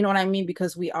want, you know what I mean?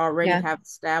 Because we already have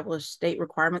established state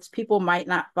requirements. People might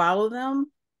not follow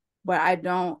them, but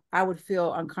I would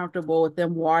feel uncomfortable with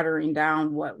them watering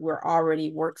down what we're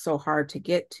already worked so hard to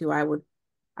get to. I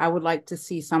would like to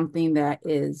see something that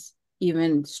is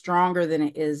even stronger than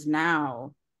it is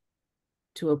now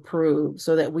to approve,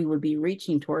 so that we would be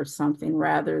reaching towards something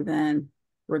rather than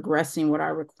regressing what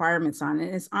our requirements on.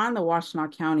 And it's on the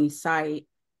Washtenaw County site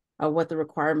of what the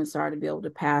requirements are to be able to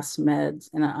pass meds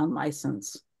in an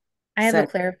unlicensed. I have a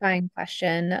clarifying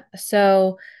question.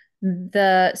 So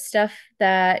the stuff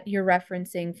that you're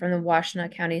referencing from the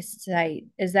Washtenaw County site,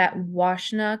 is that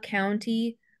Washtenaw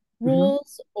County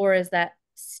rules or is that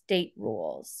state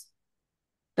rules?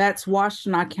 That's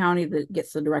Washtenaw County that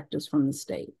gets the directives from the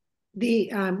state.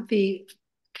 The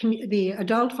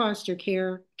adult foster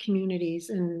care communities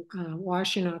in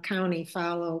Washtenaw County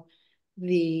follow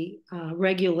the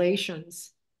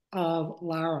regulations of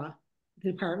LARA,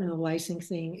 the Department of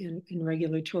Licensing and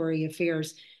Regulatory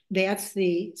Affairs. That's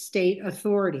the state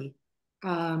authority.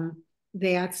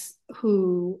 That's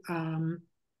who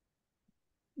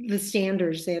the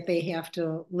standards that they have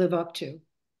to live up to.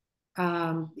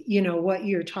 You know, what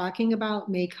you're talking about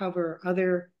may cover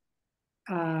other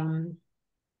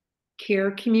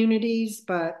care communities,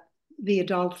 but the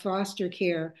adult foster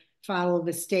care follow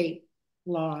the state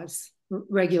laws,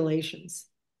 regulations.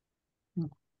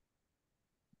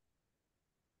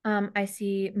 I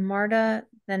see Marta,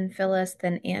 then Phyllis,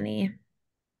 then Annie.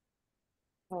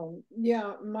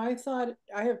 Yeah,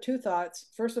 I have two thoughts.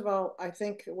 First of all, I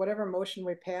think whatever motion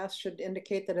we pass should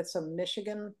indicate that it's a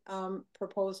Michigan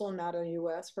proposal, not a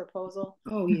US proposal.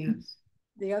 Oh, yes.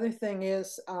 The other thing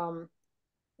is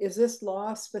this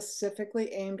law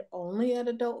specifically aimed only at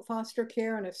adult foster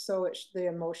care? And if so,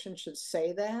 the motion should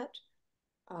say that.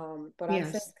 But yes.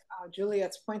 I think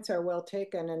Juliet's points are well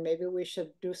taken, and maybe we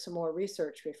should do some more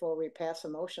research before we pass a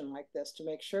motion like this to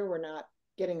make sure we're not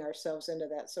getting ourselves into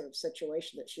that sort of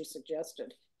situation that she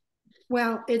suggested.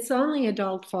 Well, it's only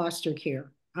adult foster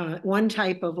care, one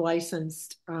type of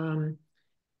licensed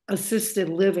assisted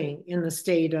living in the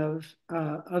state of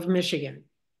Michigan.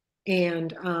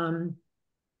 And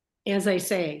as I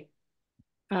say,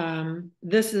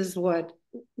 this is what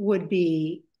would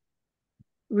be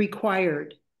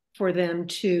required for them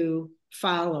to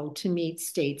follow to meet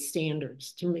state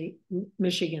standards, to meet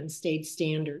Michigan state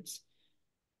standards.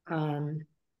 So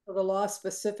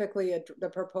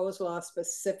the proposed law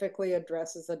specifically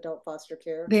addresses adult foster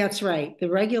care? That's right. The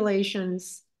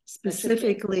regulations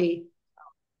specifically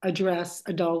address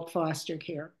adult foster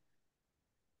care.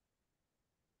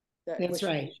 That's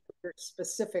right.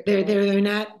 Specific. They're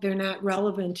not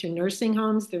relevant to nursing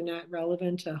homes. They're not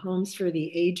relevant to homes for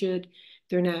the aged.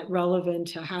 They're not relevant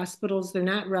to hospitals. They're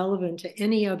not relevant to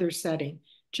any other setting,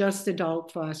 just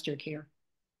adult foster care.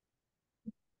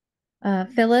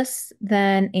 Phyllis,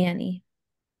 then Annie.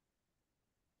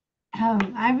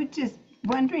 I was just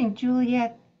wondering,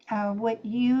 Juliet, what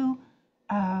you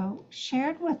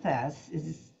shared with us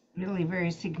is really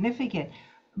very significant.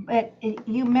 But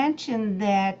you mentioned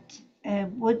that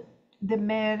the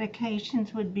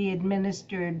medications would be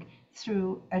administered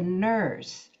through a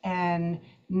nurse, and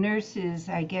nurses,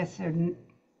 I guess, are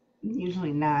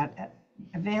usually not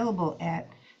available at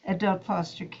adult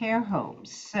foster care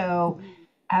homes. So,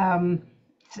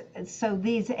 so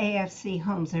these AFC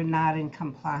homes are not in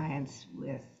compliance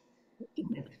with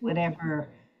whatever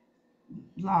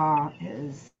law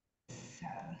is.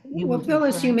 Well,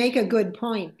 Phyllis, you make a good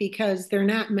point, because they're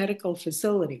not medical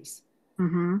facilities.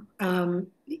 Mm-hmm.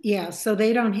 Yeah, so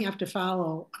they don't have to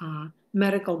follow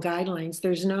medical guidelines.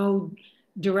 There's no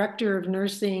director of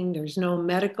nursing. There's no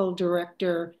medical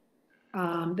director.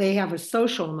 They have a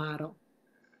social model,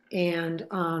 and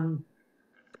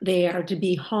they are to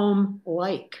be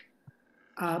home-like.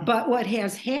 But what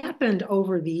has happened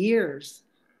over the years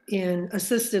in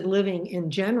assisted living in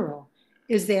general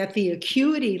is that the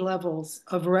acuity levels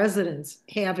of residents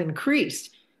have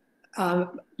increased.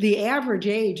 The average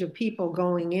age of people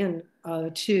going in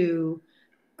to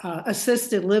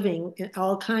assisted living,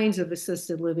 all kinds of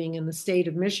assisted living in the state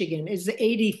of Michigan, is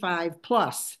 85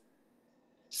 plus.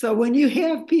 So when you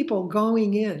have people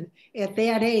going in at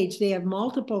that age, they have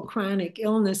multiple chronic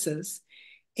illnesses,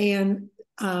 and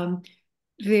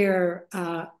their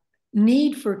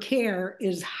need for care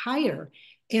is higher.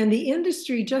 And the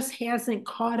industry just hasn't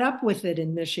caught up with it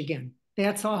in Michigan.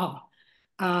 That's all.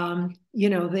 You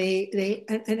know,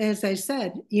 and as I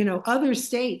said, you know, other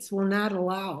states will not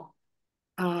allow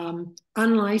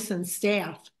unlicensed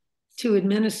staff to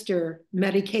administer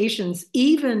medications,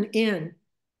 even in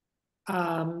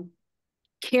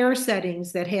care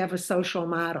settings that have a social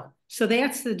model. So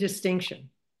that's the distinction.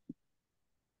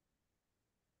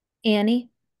 Annie?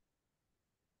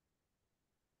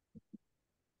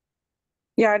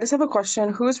 Yeah, I just have a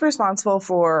question. Who's responsible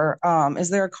for, is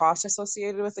there a cost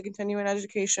associated with the continuing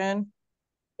education?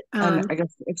 And I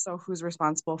guess if so, who's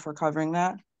responsible for covering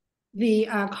that? The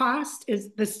cost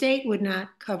is, the state would not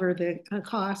cover the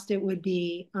cost. It would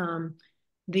be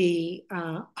the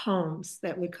homes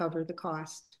that would cover the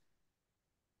cost.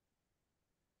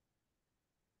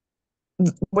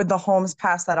 Would the homes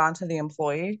pass that on to the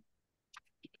employee?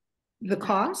 The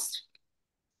cost?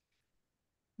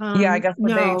 Yeah, I guess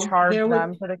would no, they charge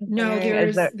them for the no,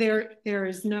 continuing? there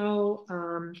is no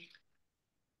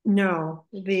no,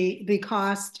 the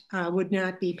cost would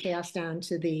not be passed on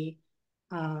to the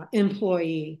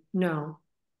employee. No,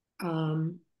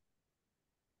 no,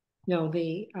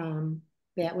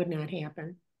 that would not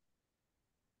happen.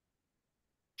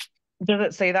 Does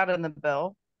it say that in the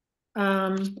bill?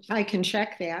 I can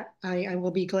check that. I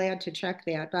will be glad to check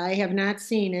that, but I have not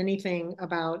seen anything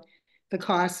about the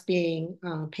cost being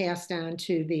passed on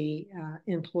to the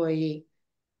employee.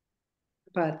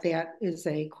 But that is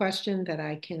a question that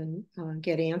I can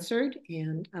get answered,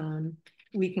 and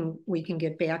we can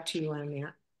get back to you on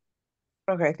that.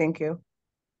 Okay, thank you.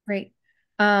 Great.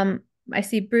 I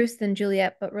see Bruce then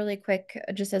Juliet, but really quick,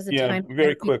 just as a Yeah, time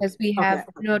very quick. because we have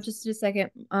Okay. no, just a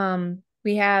second.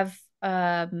 We have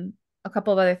a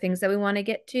couple of other things that we want to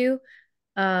get to.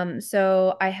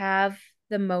 So I have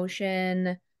the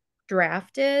motion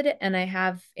drafted, and I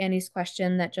have Annie's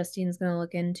question that Justine's going to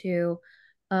look into.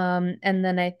 And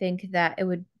then I think that it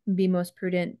would be most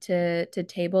prudent to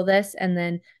table this and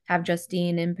then have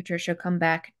Justine and Patricia come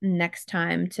back next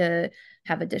time to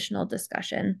have additional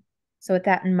discussion. So with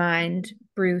that in mind,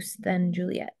 Bruce, then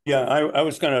Juliet. Yeah, I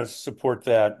was going to support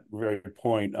that very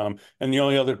point. And the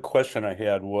only other question I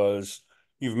had was,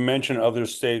 you've mentioned other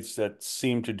states that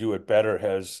seem to do it better.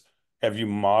 Have you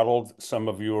modeled some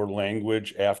of your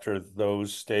language after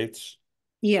those states?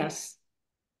 Yes.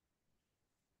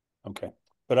 Okay.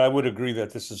 But I would agree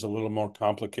that this is a little more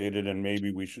complicated and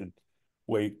maybe we should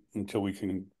wait until we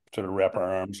can sort of wrap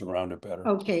our arms around it better.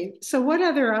 Okay, so what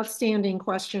other outstanding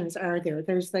questions are there?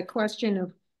 There's the question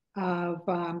of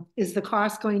is the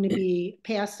cost going to be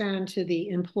passed on to the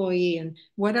employee, and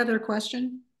what other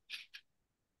question?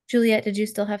 Juliet, did you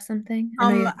still have something?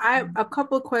 A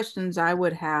couple of questions I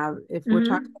would have if we're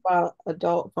talking about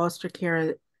adult foster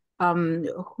care.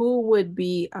 Who would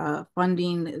be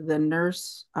funding the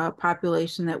nurse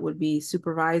population that would be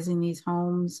supervising these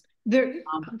homes?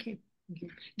 Okay.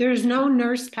 There's no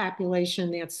nurse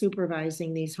population that's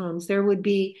supervising these homes. There would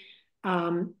be,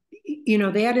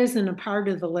 that isn't a part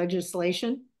of the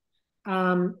legislation.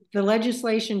 The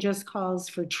legislation just calls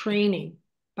for training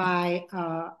by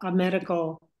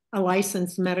a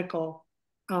licensed medical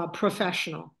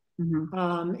professional.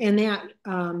 And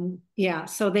that,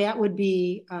 so that would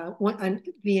be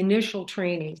the initial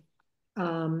training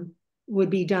would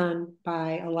be done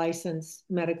by a licensed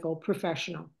medical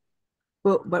professional.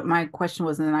 But my question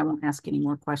was, and then I won't ask any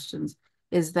more questions,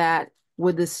 is that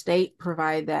would the state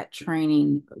provide that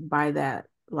training by that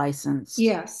licensed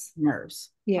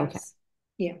nurse? Yes. Okay.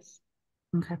 Yes.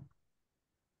 Okay.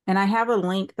 And I have a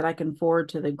link that I can forward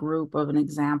to the group of an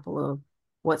example of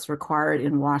what's required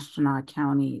in Washtenaw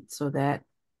County so that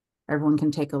everyone can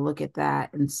take a look at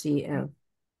that and see if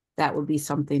that would be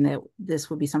something that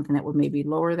would maybe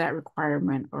lower that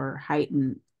requirement or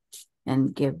heighten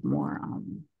and give more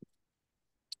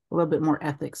a little bit more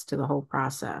ethics to the whole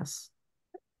process.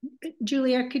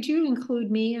 Juliet, could you include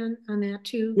me on that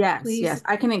too? Yes, please? yes.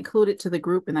 I can include it to the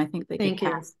group and I think they can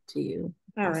pass it to you.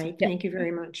 All right. Thank you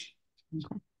very much.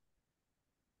 Okay.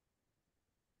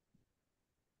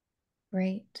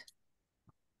 Great.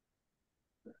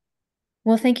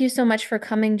 Well, thank you so much for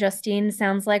coming, Justine.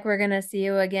 Sounds like we're going to see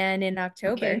you again in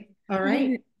October. Okay. All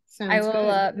right. Sounds I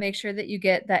will good. make sure that you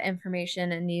get that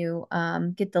information and you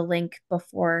get the link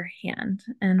beforehand.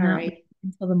 And all right.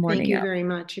 Until the morning. Thank you very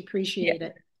much. Appreciate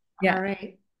it. Yeah. All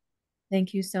right.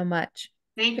 Thank you so much.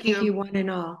 Thank you one and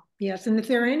all. Yes. And if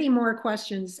there are any more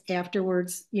questions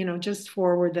afterwards, just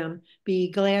forward them.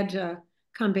 Be glad to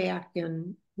come back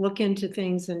and look into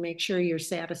things and make sure you're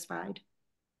satisfied.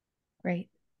 Great.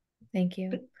 Thank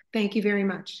you. Thank you very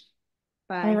much.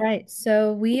 Bye. All right.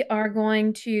 So we are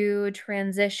going to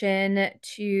transition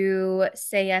to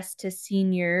Say Yes to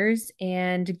Seniors,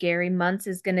 and Gary Muntz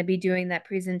is going to be doing that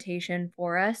presentation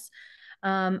for us.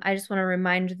 I just want to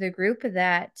remind the group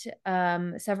that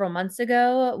several months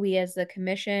ago, we as the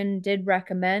commission did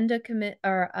recommend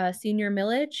a senior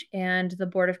millage, and the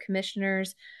Board of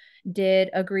Commissioners did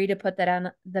agree to put that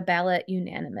on the ballot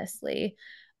unanimously.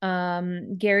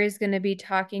 Gary's going to be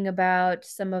talking about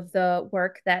some of the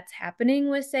work that's happening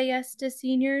with Say Yes to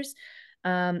Seniors.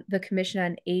 The Commission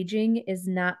on Aging is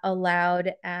not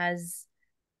allowed as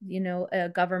a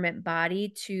government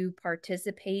body to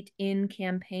participate in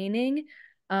campaigning.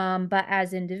 But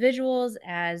as individuals,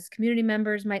 as community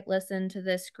members might listen to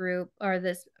this group or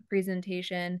this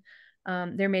presentation,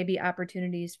 there may be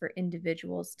opportunities for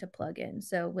individuals to plug in.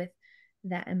 So with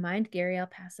that in mind, Gary, I'll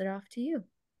pass it off to you.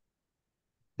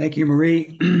 Thank you,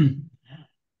 Marie.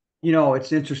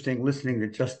 It's interesting listening to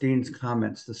Justine's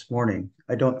comments this morning.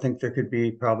 I don't think there could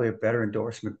be probably a better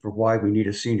endorsement for why we need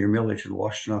a senior millage in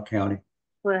Washtenaw County.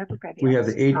 We have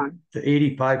the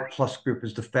 85 plus group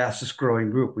is the fastest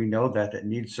growing group. We know that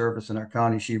needs service in our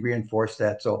county. She reinforced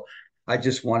that. So I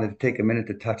just wanted to take a minute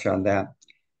to touch on that.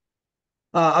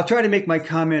 I'll try to make my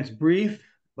comments brief,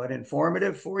 but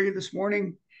informative for you this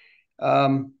morning.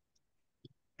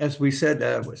 As we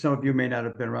said, some of you may not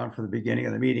have been around from the beginning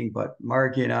of the meeting, but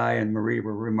Margie and I and Marie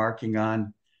were remarking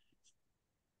on,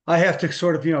 I have to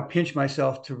sort of, pinch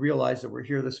myself to realize that we're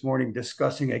here this morning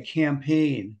discussing a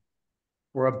campaign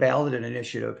for a balloted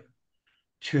initiative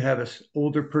to have an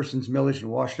older person's millage in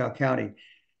Washtenaw County.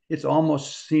 It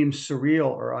almost seems surreal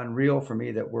or unreal for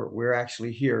me that we're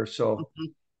actually here. So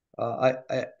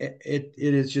It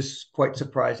is just quite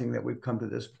surprising that we've come to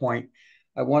this point.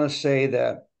 I want to say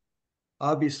that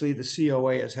obviously the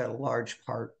COA has had a large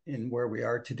part in where we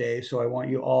are today. So I want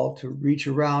you all to reach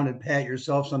around and pat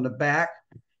yourselves on the back.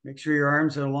 Make sure your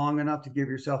arms are long enough to give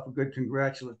yourself a good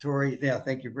congratulatory. Yeah,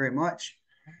 thank you very much.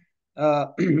 I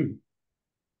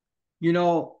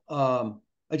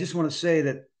just want to say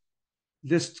that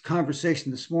this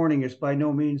conversation this morning is by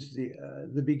no means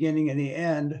the beginning and the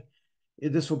end.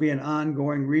 This will be an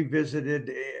ongoing,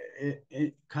 revisited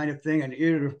kind of thing, an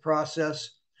iterative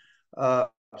process.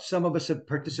 Some of us have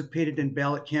participated in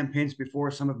ballot campaigns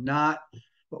before, some have not,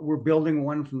 but we're building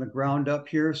one from the ground up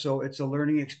here. So it's a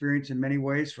learning experience in many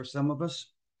ways for some of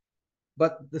us.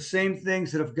 But the same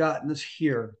things that have gotten us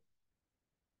here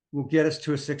will get us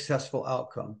to a successful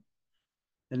outcome.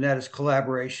 And that is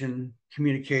collaboration,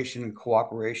 communication, and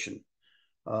cooperation.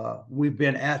 We've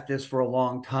been at this for a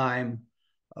long time.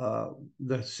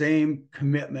 The same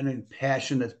commitment and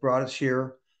passion that's brought us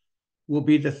here will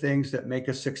be the things that make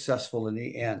us successful in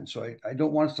the end. So I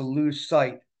don't want us to lose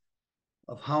sight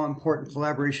of how important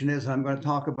collaboration is. I'm going to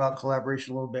talk about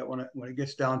collaboration a little bit when it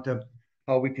gets down to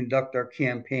how we conduct our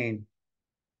campaign.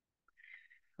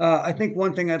 I think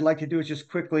one thing I'd like to do is just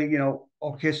quickly, July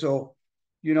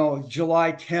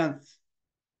 10th,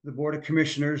 the Board of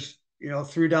Commissioners,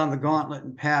 threw down the gauntlet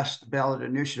and passed the ballot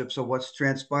initiative. So what's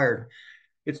transpired?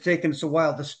 It's taken us a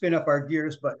while to spin up our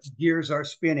gears, but gears are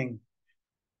spinning.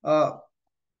 One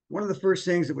of the first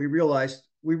things that we realized,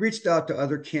 we reached out to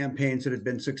other campaigns that had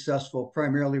been successful.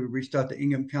 Primarily, we reached out to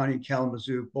Ingham County and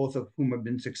Kalamazoo, both of whom have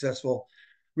been successful.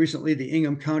 Recently, the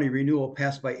Ingham County renewal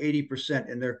passed by 80%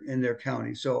 in their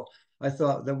county. So I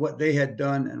thought that what they had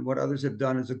done and what others have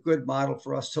done is a good model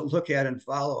for us to look at and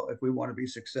follow if we want to be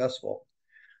successful.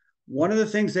 One of the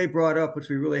things they brought up, which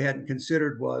we really hadn't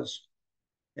considered, was,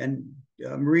 and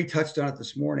Marie touched on it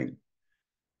this morning,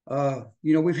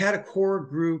 we've had a core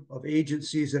group of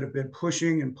agencies that have been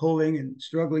pushing and pulling and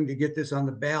struggling to get this on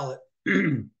the ballot.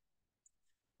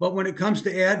 But when it comes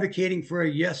to advocating for a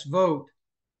yes vote,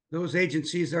 those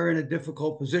agencies are in a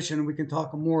difficult position. We can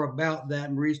talk more about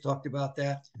that. Marie's talked about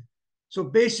that. So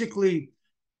basically,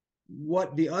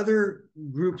 what the other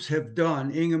groups have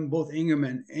done, both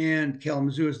Ingham and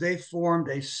Kalamazoo, is they formed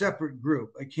a separate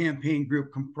group, a campaign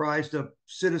group comprised of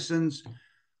citizens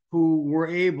who were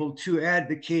able to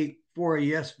advocate for a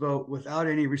yes vote without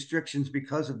any restrictions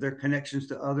because of their connections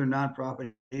to other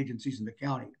nonprofit agencies in the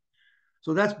county.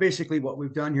 So that's basically what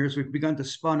we've done here is we've begun to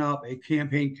spin up a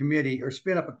campaign committee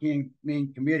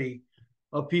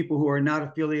of people who are not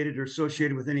affiliated or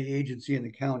associated with any agency in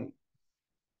the county.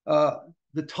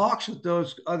 The talks with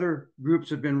those other groups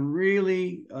have been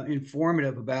really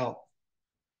informative about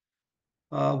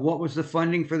what was the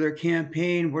funding for their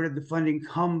campaign, where did the funding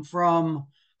come from,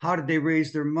 how did they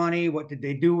raise their money, what did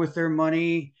they do with their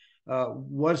money,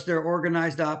 was there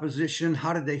organized opposition,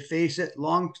 how did they face it?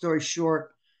 Long story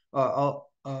short, a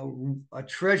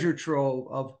treasure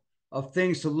trove of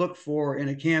things to look for in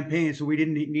a campaign, so we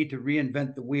didn't need to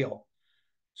reinvent the wheel.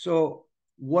 So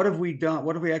what have we done?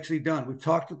 What have we actually done? We've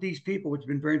talked with these people, which has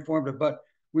been very informative, but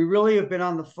we really have been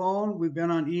on the phone, we've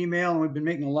been on email, and we've been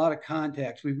making a lot of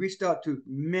contacts. We've reached out to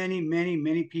many, many,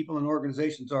 many people and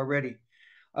organizations already.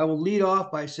 I will lead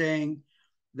off by saying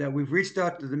that we've reached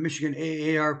out to the Michigan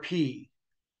AARP,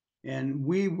 and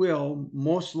we will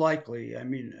most likely,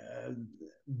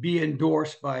 be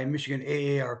endorsed by Michigan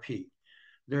AARP.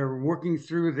 They're working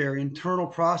through their internal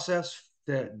process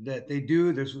that they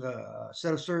do. There's a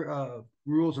set of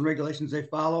rules and regulations they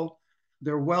follow.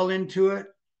 They're well into it.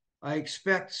 I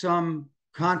expect some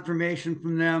confirmation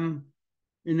from them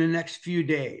in the next few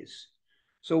days.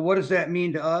 So what does that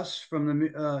mean to us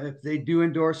if they do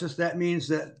endorse us? That means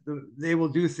that they will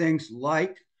do things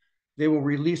like they will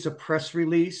release a press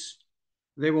release.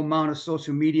 They will mount a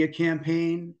social media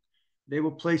campaign. They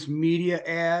will place media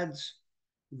ads.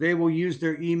 They will use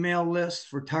their email list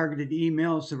for targeted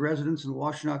emails to residents in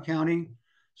Washtenaw County.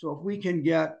 So if we can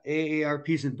get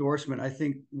AARP's endorsement, I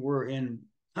think we're in,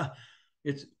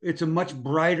 it's a much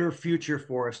brighter future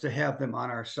for us to have them on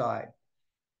our side.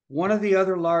 One of the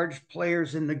other large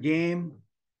players in the game,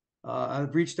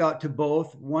 I've reached out to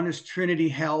both. One is Trinity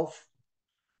Health.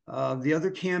 The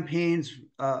other campaigns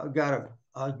got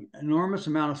an enormous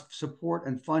amount of support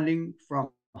and funding from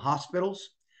hospitals.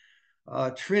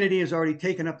 Trinity has already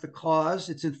taken up the cause.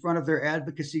 It's in front of their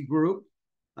advocacy group.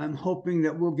 I'm hoping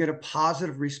that we'll get a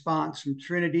positive response from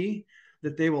Trinity,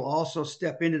 that they will also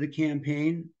step into the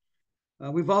campaign.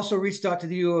 We've also reached out to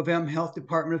the U of M Health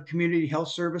Department of Community Health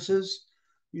Services.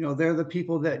 They're the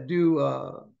people that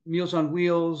do Meals on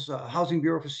Wheels, Housing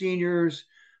Bureau for Seniors,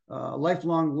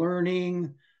 lifelong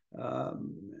learning,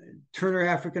 Turner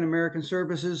African American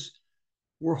Services.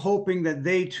 We're hoping that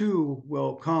they too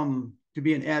will come to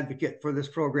be an advocate for this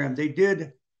program. They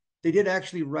did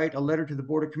actually write a letter to the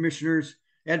Board of Commissioners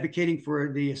advocating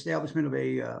for the establishment of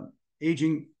a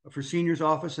aging for seniors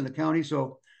office in the county.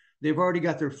 So they've already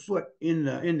got their foot in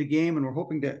the game, and we're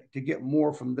hoping to get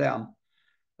more from them.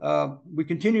 We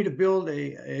continue to build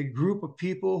a group of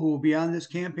people who will be on this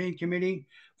campaign committee,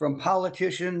 from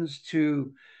politicians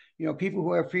to people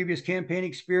who have previous campaign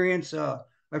experience.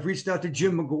 I've reached out to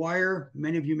Jim McGuire.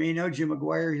 Many of you may know Jim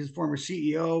McGuire. He's a former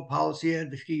CEO, policy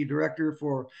advocacy director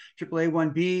for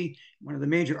AAA1B, one of the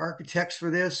major architects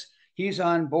for this. He's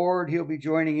on board. He'll be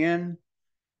joining in.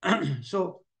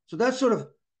 So that's sort of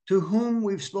to whom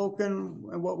we've spoken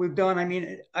and what we've done. I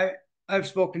mean, I've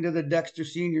spoken to the Dexter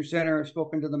Senior Center. I've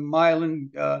spoken to the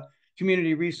Milan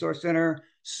Community Resource Center,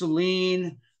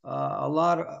 Celine, a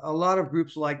lot of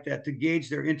groups like that to gauge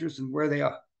their interest in where they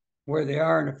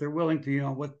are, and if they're willing to,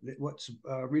 what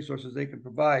resources they can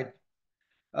provide.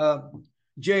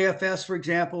 JFS, for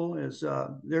example, is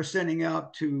they're sending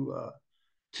out to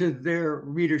their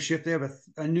readership. They have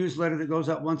a newsletter that goes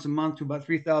out once a month to about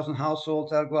 3,000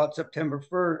 households. That'll go out September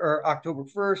 1st or October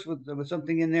 1st with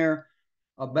something in there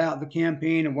about the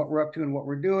campaign and what we're up to and what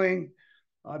we're doing.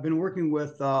 I've been working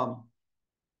with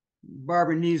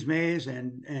Barbara Nees Mays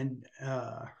and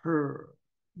her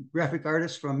graphic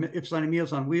artists from Ypsilanti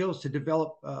Meals on Wheels to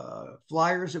develop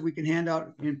flyers that we can hand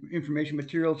out, information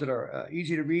materials that are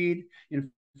easy to read,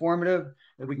 informative,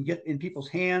 that we can get in people's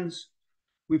hands.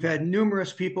 We've had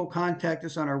numerous people contact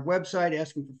us on our website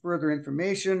asking for further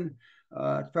information.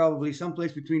 Probably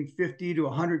someplace between 50 to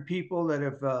 100 people that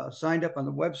have signed up on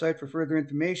the website for further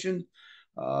information.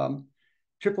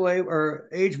 AAA or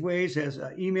AgeWays has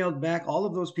emailed back all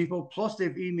of those people, plus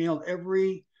they've emailed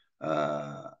every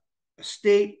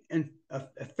state and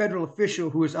a federal official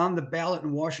who is on the ballot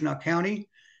in Washtenaw County,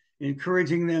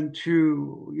 encouraging them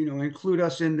to, include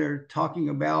us in their talking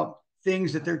about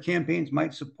things that their campaigns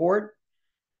might support.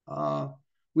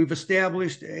 We've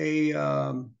established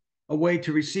a way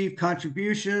to receive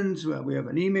contributions. We have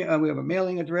an email, we have a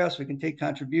mailing address. We can take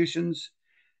contributions.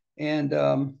 And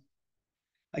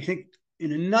I think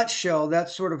in a nutshell,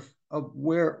 that's sort of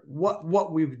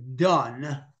what we've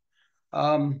done.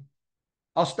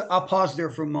 I'll pause there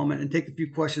for a moment and take a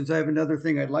few questions. I have another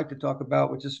thing I'd like to talk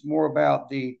about, which is more about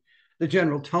the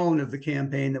general tone of the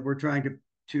campaign that we're trying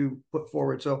to put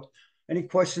forward. So any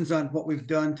questions on what we've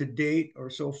done to date or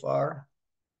so far?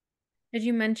 Did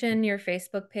you mention your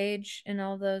Facebook page and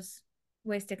all those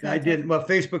ways to contact? I did. Well,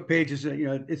 Facebook page is,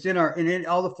 it's in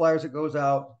all the flyers that goes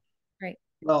out. Right.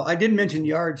 Well, I didn't mention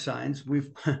yard signs.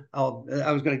 I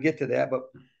was going to get to that, but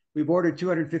we've ordered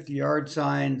 250 yard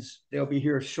signs. They'll be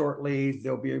here shortly.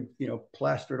 They'll be,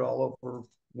 plastered all over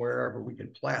wherever we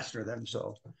can plaster them.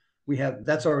 So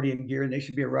that's already in gear, and they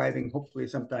should be arriving hopefully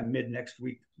sometime mid next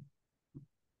week.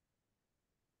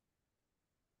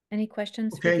 Any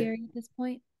questions for Gary at this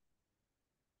point?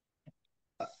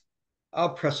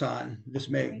 I'll press on. This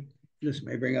may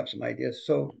bring up some ideas.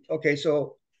 So,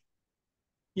 the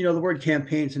word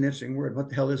campaign is an interesting word. What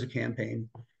the hell is a campaign?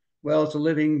 Well, it's a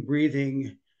living,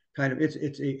 breathing kind of,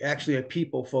 it's actually a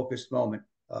people-focused moment.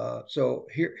 So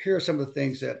here are some of the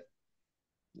things that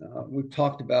we've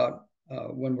talked about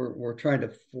when we're trying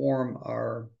to form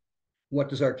what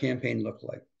does our campaign look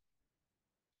like?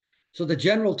 So the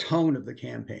general tone of the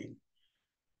campaign.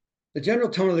 The general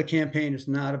tone of the campaign is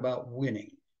not about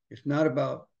winning. It's not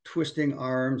about twisting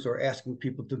arms or asking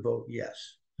people to vote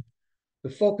yes. The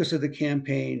focus of the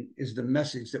campaign is the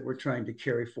message that we're trying to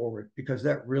carry forward, because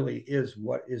that really is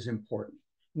what is important.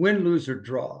 Win, lose, or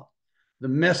draw, the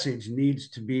message needs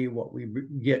to be what we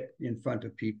get in front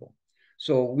of people.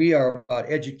 So we are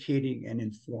about educating and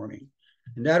informing.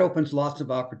 And that opens lots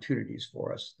of opportunities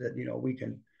for us that,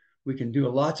 we can do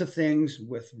lots of things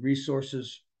with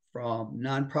resources from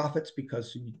nonprofits,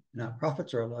 because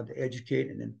nonprofits are allowed to educate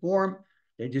and inform.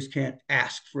 They just can't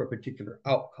ask for a particular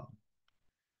outcome.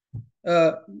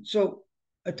 So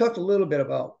I talked a little bit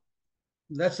about,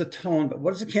 that's the tone, but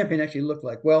what does the campaign actually look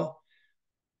like? Well,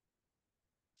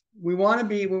 we want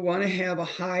to have a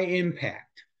high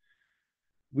impact.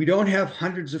 We don't have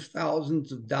hundreds of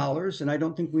thousands of dollars, and I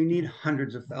don't think we need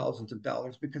hundreds of thousands of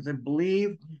dollars, because I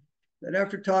believe that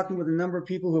after talking with a number of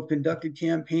people who have conducted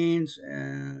campaigns,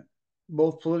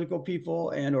 both political people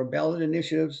and or ballot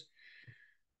initiatives,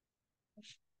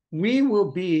 we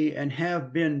will be and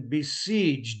have been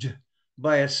besieged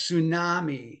by a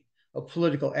tsunami of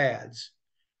political ads.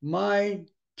 My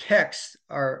texts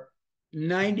are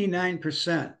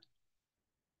 99%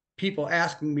 people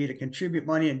asking me to contribute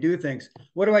money and do things.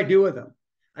 What do I do with them?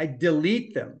 I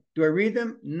delete them. Do I read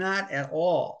them? Not at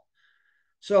all.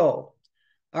 So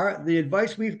the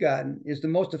advice we've gotten is the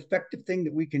most effective thing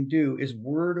that we can do is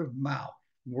word of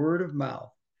mouth,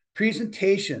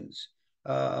 presentations,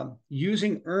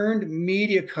 using earned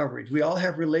media coverage. We all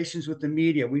have relations with the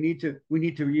media. We need to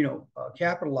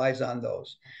capitalize on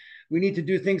those. We need to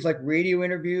do things like radio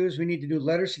interviews. We need to do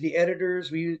letters to the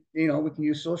editors. We can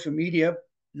use social media.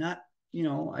 Not,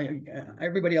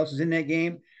 everybody else is in that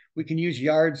game. We can use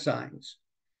yard signs.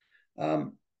 I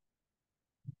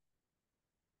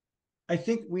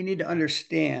think we need to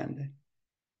understand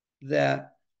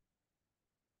that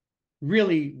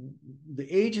really the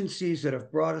agencies that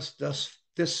have brought us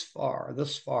this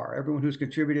far, everyone who's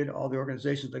contributed, all the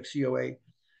organizations like COA,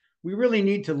 we really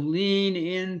need to lean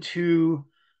into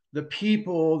the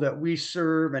people that we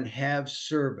serve and have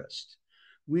serviced.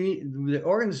 The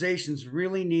organizations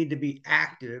really need to be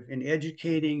active in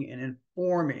educating and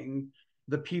informing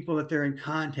the people that they're in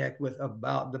contact with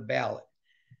about the ballot.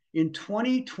 In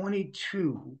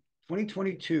 2022,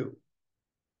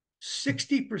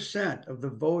 60% of the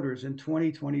voters in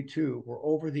 2022 were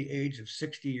over the age of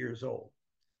 60 years old.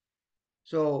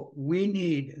 So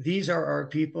these are our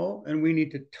people, and we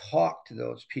need to talk to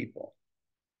those people.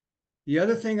 The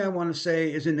other thing I want to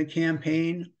say is in the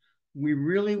campaign, we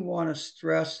really want to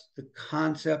stress the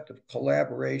concept of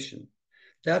collaboration.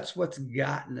 That's what's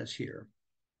gotten us here.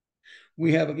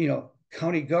 We have,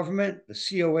 county government, the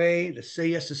COA, the Say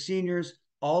Yes to Seniors,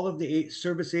 all of the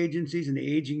service agencies and the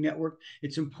aging network.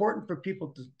 It's important for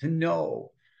people to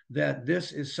know that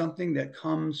this is something that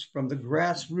comes from the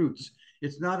grassroots.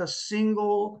 It's not a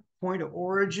single point of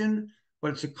origin,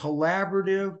 but it's a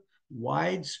collaborative,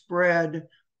 widespread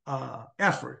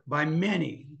effort by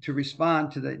many to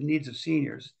respond to the needs of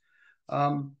seniors.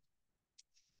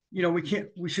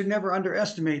 We should never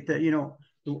underestimate that,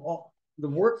 the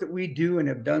work that we do and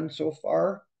have done so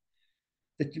far,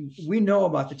 that we know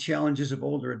about the challenges of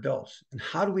older adults. And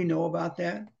how do we know about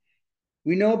that?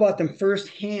 We know about them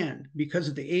firsthand because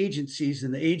of the agencies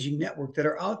and the aging network that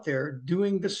are out there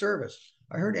doing the service.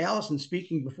 I heard Allison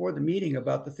speaking before the meeting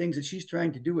about the things that she's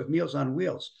trying to do with Meals on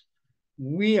Wheels.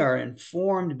 We are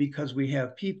informed because we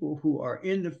have people who are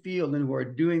in the field and who are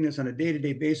doing this on a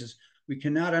day-to-day basis. We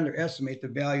cannot underestimate the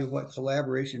value of what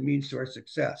collaboration means to our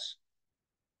success.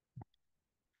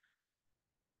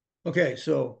 Okay,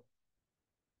 so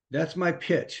that's my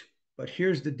pitch, but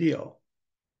here's the deal.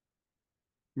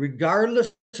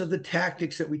 Regardless of the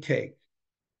tactics that we take,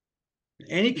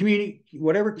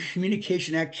 whatever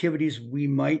communication activities we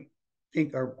might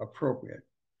think are appropriate,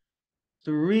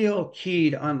 the real key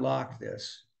to unlock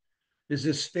this is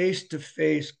this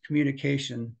face-to-face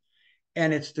communication,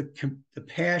 and it's the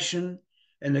passion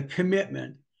and the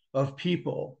commitment of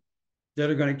people that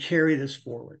are going to carry this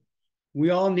forward.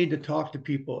 We all need to talk to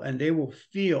people, and they will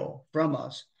feel from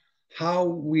us how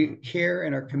we care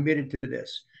and are committed to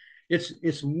this.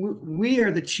 We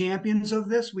are the champions of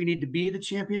this. We need to be the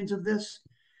champions of this.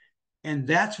 And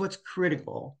that's what's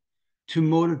critical to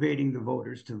motivating the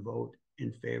voters to vote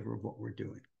in favor of what we're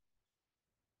doing.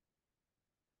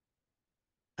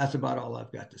 That's about all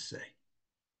I've got to say.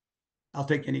 I'll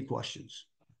take any questions.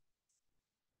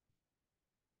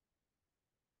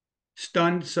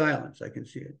 Stunned silence, I can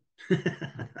see it.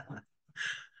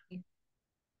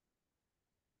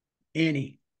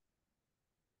 Annie.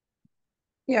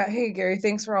 Yeah, hey Gary,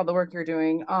 thanks for all the work you're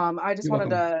doing. I just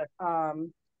wanted to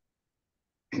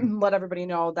let everybody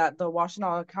know that the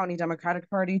Washtenaw County Democratic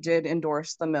Party did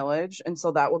endorse the millage, and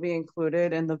so that will be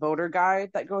included in the voter guide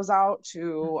that goes out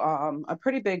to a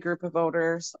pretty big group of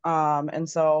voters. And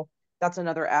so that's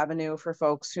another avenue for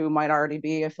folks who might already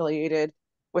be affiliated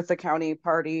with the county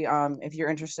party. If you're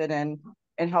interested in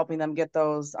helping them get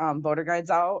those voter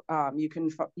guides out, you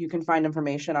can find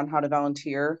information on how to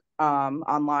volunteer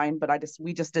online. But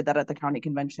we just did that at the county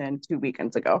convention 2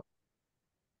 weekends ago.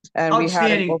 And we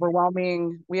had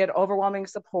overwhelming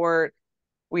support.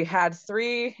 We had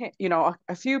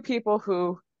a few people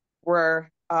who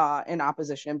were in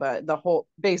opposition, but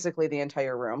basically the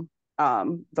entire room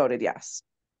voted yes.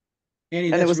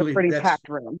 Annie, and it was a pretty packed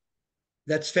room.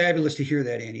 That's fabulous to hear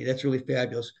that, Annie. That's really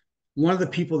fabulous. One of the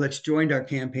people that's joined our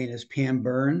campaign is Pam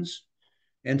Burns,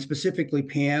 and specifically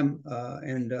Pam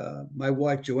and my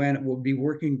wife Joanna will be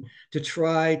working to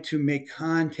try to make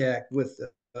contact with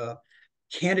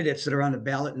candidates that are on the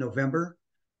ballot in November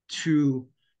to,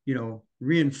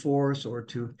 reinforce or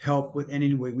to help with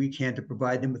any way we can to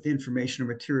provide them with information or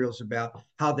materials about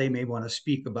how they may want to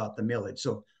speak about the millage.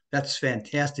 So that's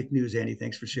fantastic news, Annie.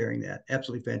 Thanks for sharing that.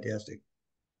 Absolutely fantastic.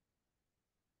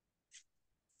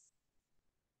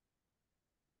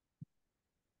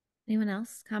 Anyone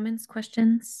else? Comments,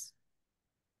 questions?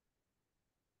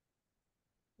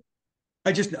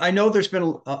 I know there's been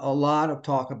a lot of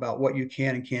talk about what you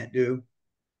can and can't do.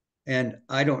 And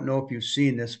I don't know if you've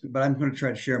seen this, but I'm going to try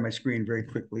to share my screen very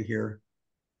quickly here.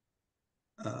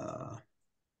 Can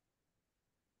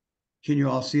you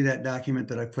all see that document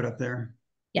that I put up there?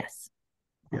 Yes.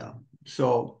 Yeah.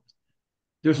 So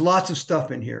there's lots of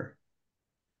stuff in here,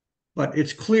 but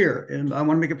it's clear, and I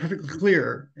want to make it perfectly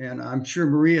clear, and I'm sure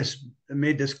Maria's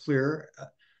made this clear.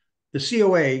 The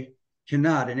COA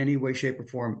cannot in any way, shape, or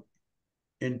form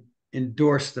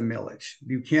endorse the millage.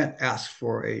 You can't ask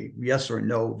for a yes or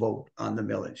no vote on the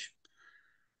millage.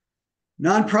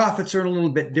 Nonprofits are in a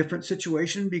little bit different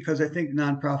situation because I think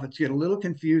nonprofits get a little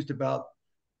confused about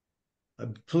a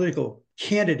political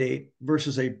candidate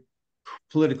versus a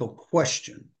political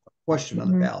question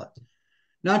on the ballot.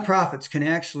 Nonprofits can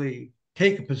actually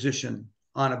take a position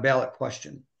on a ballot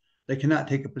question. They cannot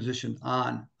take a position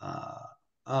on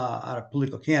a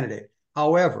political candidate.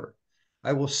 However,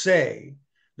 I will say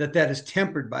that is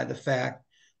tempered by the fact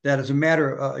that as a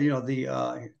matter of, as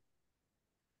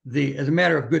a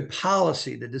matter of good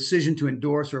policy, the decision to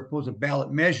endorse or oppose a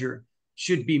ballot measure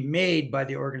should be made by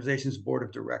the organization's board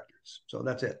of directors. So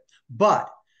that's it. But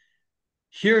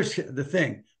here's the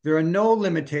thing. There are no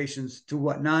limitations to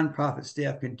what nonprofit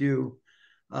staff can do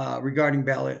regarding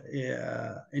ballot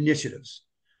initiatives.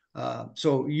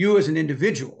 So you as an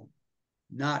individual,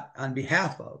 not on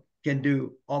behalf of, can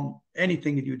do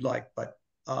anything that you'd like. But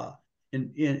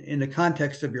in the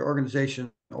context of your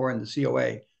organization or in the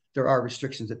COA, there are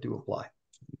restrictions that do apply.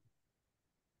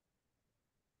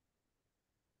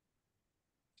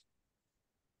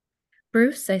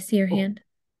 Bruce, I see your hand.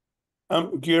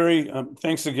 Gary,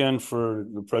 thanks again for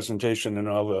the presentation and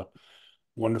all the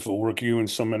wonderful work you and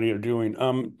so many are doing.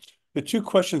 The two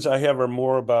questions I have are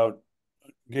more about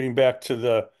getting back to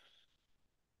the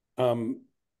kind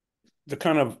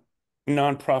of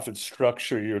nonprofit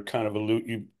structure you kind of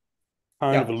alluded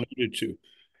to.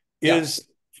 Is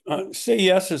Say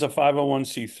Yes is a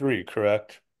 501c3,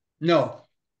 correct? No.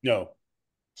 No.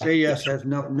 Say Yes has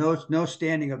no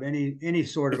standing of any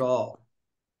sort at all.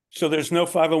 So there's no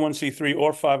 501c3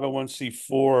 or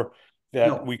 501c4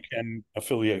 that we can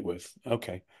affiliate with.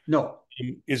 Okay. No.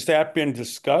 Is that been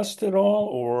discussed at all,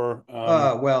 or?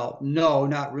 Well, no,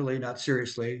 not really, not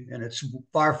seriously, and it's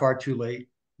far, far too late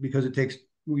because it takes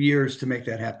years to make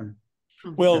that happen.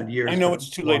 Well, I know it's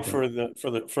too late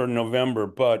for November,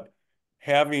 but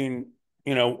having,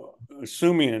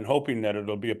 assuming and hoping that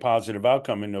it'll be a positive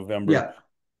outcome in November. Yeah.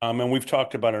 And we've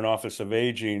talked about an Office of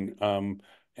Aging,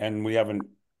 and we haven't.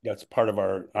 That's part of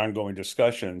our ongoing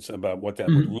discussions about what that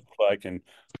would look like and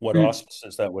what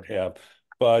auspices that would have.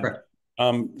 But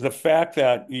the fact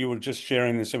that you were just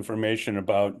sharing this information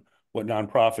about what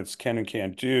nonprofits can and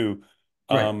can't do,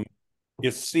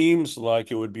 it seems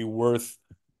like it would be worth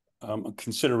a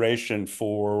consideration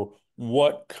for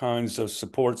what kinds of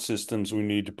support systems we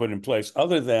need to put in place,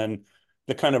 other than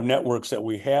the kind of networks that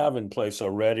we have in place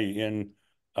already in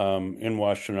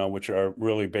Washtenaw, which are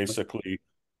really basically,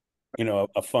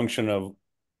 a function of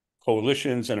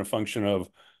coalitions and a function of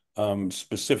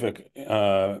specific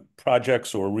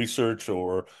projects or research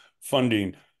or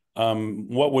funding.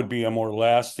 What would be a more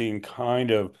lasting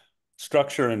kind of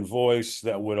structure and voice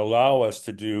that would allow us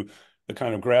to do the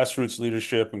kind of grassroots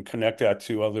leadership and connect that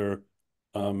to other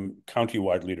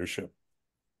county-wide leadership?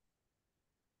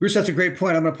 Bruce, that's a great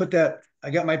point. I'm going to put that. I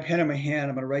got my pen in my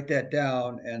hand. I'm going to write that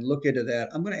down and look into that.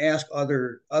 I'm going to ask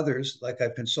others, like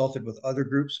I've consulted with other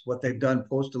groups, what they've done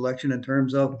post-election in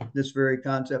terms of this very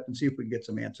concept, and see if we can get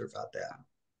some answer about that.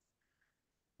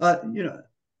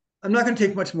 I'm not going to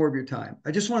take much more of your time.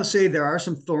 I just want to say there are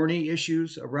some thorny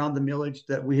issues around the millage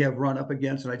that we have run up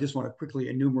against, and I just want to quickly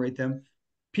enumerate them.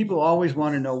 People always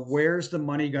want to know, where's the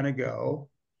money going to go?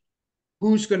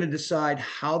 Who's going to decide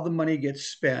how the money gets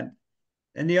spent?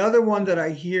 And the other one that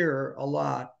I hear a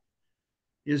lot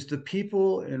is the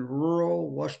people in rural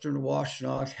Western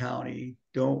Washtenaw County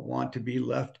don't want to be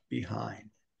left behind.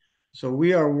 So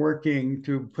we are working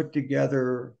to put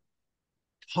together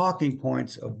talking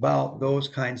points about those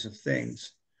kinds of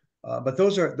things. But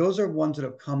those are ones that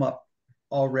have come up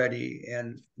already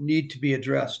and need to be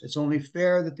addressed. It's only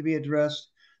fair that they be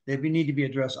addressed. They need to be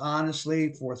addressed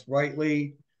honestly,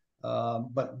 forthrightly.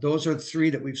 But those are three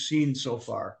that we've seen so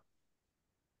far.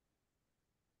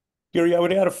 Gary, I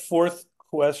would add a fourth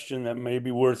question that may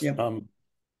be worth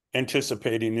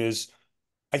anticipating is,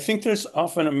 I think there's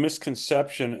often a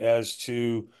misconception as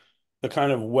to the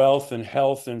kind of wealth and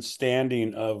health and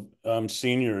standing of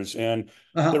seniors. And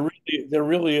there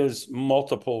really is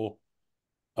multiple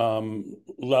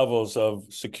levels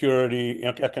of security,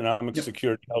 economic Yep.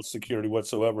 security, health security,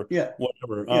 whatsoever, Yeah.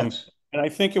 whatever. Yes. And I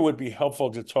think it would be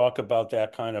helpful to talk about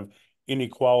that kind of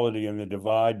inequality and the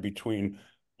divide between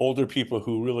older people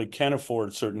who really can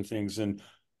afford certain things and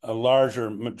a larger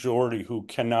majority who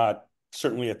cannot,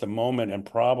 certainly at the moment, and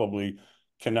probably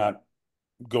cannot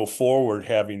go forward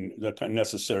having the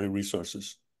necessary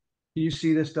resources. Do you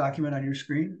see this document on your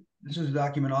screen? This is a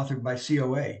document authored by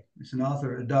COA. It's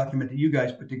a document that you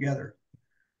guys put together.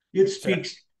 It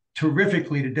speaks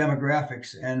terrifically to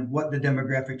demographics and what the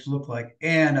demographics look like,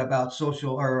 and about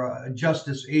social or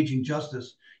justice, aging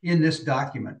justice in this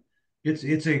document. It's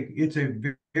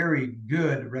a very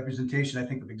good representation, I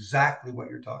think, of exactly what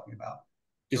you're talking about.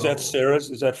 Is that Sarah's?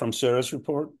 Is that from Sarah's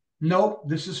report? Nope,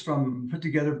 this is put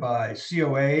together by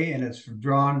COA, and it's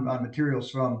drawn on materials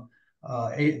from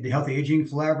the Healthy Aging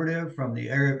Collaborative, from the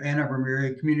Ann Arbor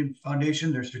Area Community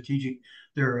Foundation, their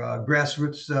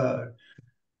grassroots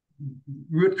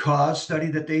root cause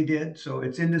study that they did. So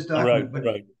it's in this document, but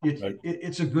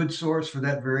it's a good source for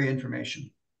that very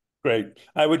information. Great.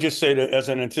 I would just say that as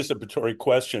an anticipatory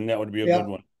question, that would be a good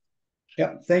one.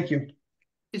 Yeah, thank you.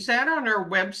 Is that on our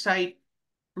website,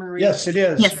 Marie? Yes, it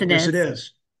is. Yes, it is. Yes, it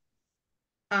is.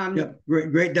 Yep,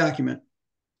 great document.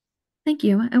 Thank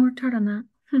you. I worked hard on that.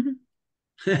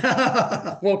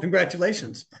 Well,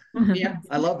 congratulations. Yeah,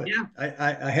 I love it. Yeah.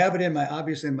 I have it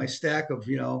obviously in my stack of,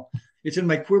 it's in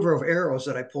my quiver of arrows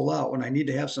that I pull out when I need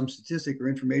to have some statistic or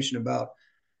information about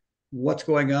what's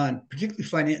going on,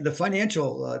 particularly the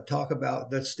financial talk about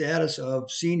the status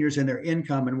of seniors and their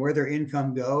income and where their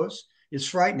income goes is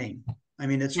frightening. I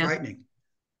mean, it's frightening.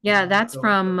 Yeah, that's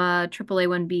from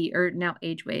AAA1B, or now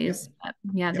AgeWays.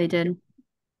 Yeah, they did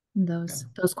those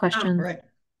questions. Right.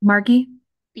 Margie?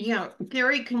 Yeah,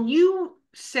 Gary, can you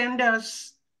send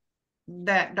us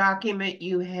that document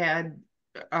you had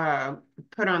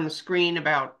put on the screen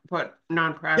about what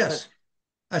nonprofit? Yes,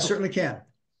 I certainly can.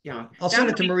 Yeah, I'll send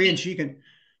it to Marie, and she can.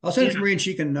 I'll send it to Marie, and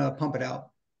she can pump it out.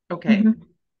 Okay.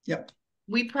 Yep.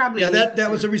 We probably that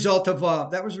was a result of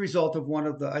one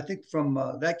of the, I think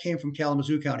that came from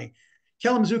Kalamazoo County.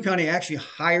 Kalamazoo County actually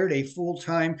hired a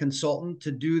full-time consultant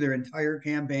to do their entire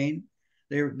campaign.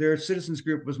 Their citizens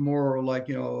group was more like,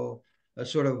 a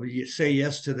sort of say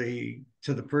yes to the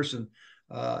person.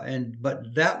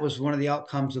 But that was one of the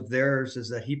outcomes of theirs, is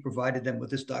that he provided them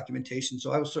with this documentation.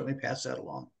 So I will certainly pass that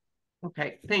along.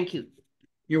 Okay, thank you.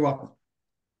 You're welcome.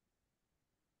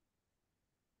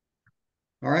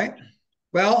 All right.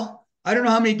 Well, I don't know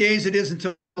how many days it is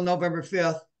until November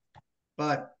 5th,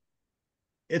 but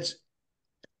it's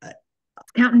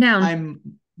counting down. I'm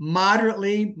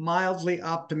mildly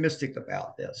optimistic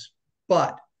about this,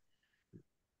 but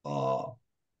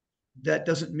that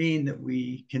doesn't mean that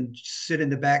we can sit in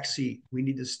the back seat. We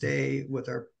need to stay with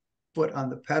our foot on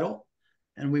the pedal,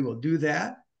 and we will do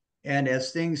that. And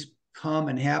as things come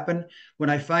and happen, when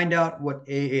I find out what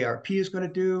AARP is going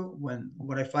to do,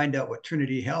 when I find out what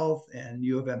Trinity Health and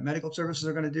U of M Medical Services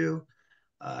are going to do,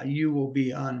 you will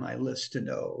be on my list to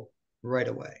know right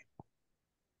away.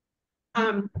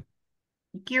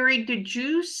 Gary, did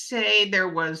you say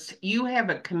you have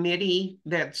a committee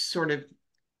that's sort of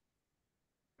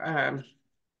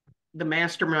the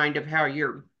mastermind of how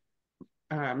you're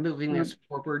moving this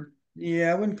forward?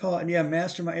 Yeah, I wouldn't call it. Yeah,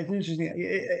 mastermind. It's interesting.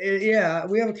 Yeah,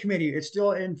 we have a committee. It's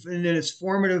still in its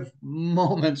formative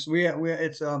moments.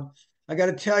 It's I got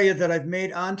to tell you that I've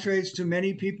made entrees to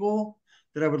many people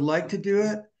that I would like to do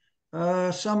it.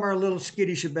 Some are a little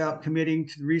skittish about committing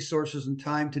to resources and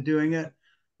time to doing it.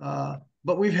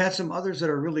 But we've had some others that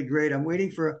are really great.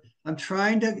 I'm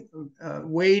trying to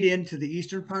wade into the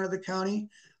eastern part of the county.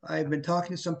 I've been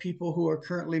talking to some people who are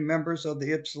currently members of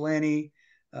the Ypsilanti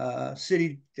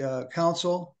City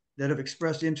Council that have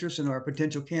expressed interest in our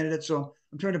potential candidates. So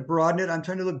I'm trying to broaden it. I'm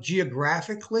trying to look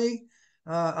geographically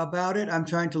about it. I'm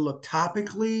trying to look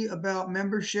topically about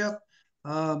membership.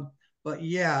 But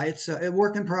yeah, it's a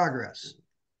work in progress.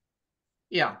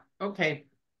 Yeah. Okay.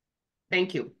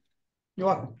 Thank you. You're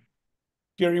welcome.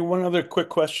 Gary, one other quick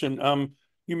question.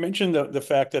 You mentioned the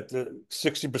fact that the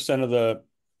 60% of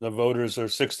the voters are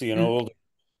 60 and older,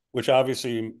 which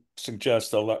obviously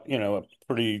suggests a lot, a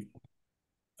pretty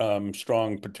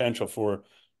strong potential for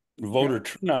voter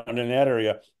turnout in that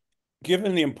area.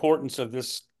 Given the importance of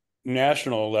this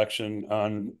national election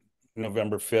on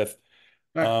November 5th,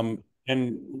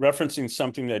 and referencing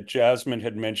something that Jasmine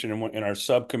had mentioned in our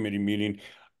subcommittee meeting,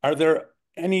 are there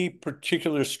any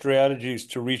particular strategies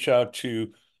to reach out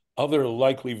to other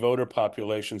likely voter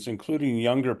populations, including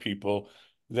younger people,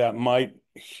 that might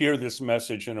hear this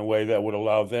message in a way that would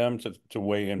allow them to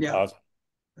weigh in positively?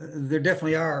 there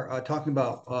definitely are talking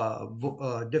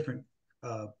about different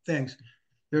things.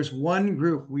 There's one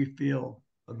group we feel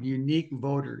of unique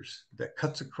voters that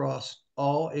cuts across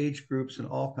all age groups and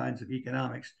all kinds of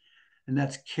economics, and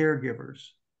that's caregivers.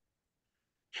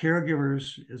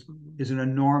 Caregivers is an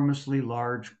enormously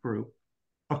large group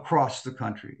across the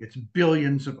country. It's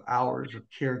billions of hours of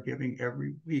caregiving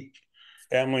every week.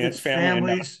 It's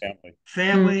families,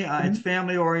 it's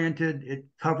family oriented. It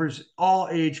covers all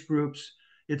age groups.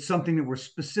 It's something that we're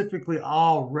specifically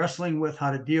all wrestling with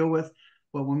how to deal with.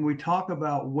 But when we talk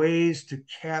about ways to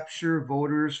capture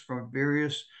voters from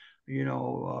various,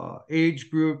 age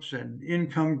groups and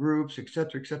income groups, et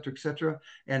cetera, et cetera, et cetera,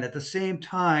 and at the same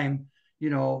time,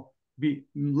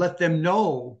 let them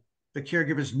know, the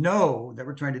caregivers know that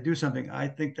we're trying to do something. I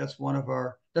think that's one of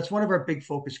our big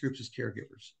focus groups is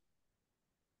caregivers.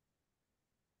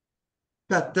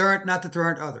 But there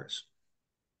aren't others.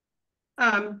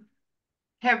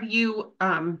 Have you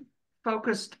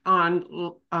focused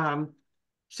on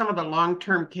some of the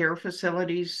long-term care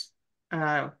facilities?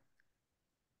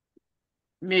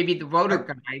 Maybe the voter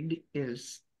guide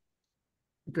is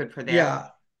good for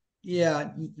that. Yeah.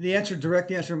 The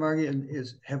direct answer, Margie,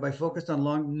 is have I focused on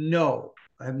long? No,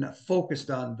 I have not focused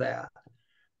on that.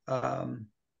 One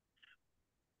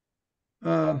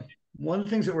of the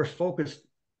things that we're focused,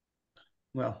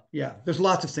 there's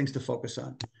lots of things to focus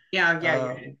on.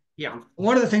 Yeah.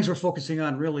 One of the things we're focusing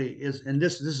on really is, and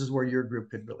this is where your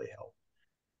group could really help.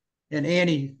 And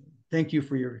Annie, thank you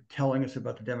for telling us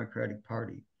about the Democratic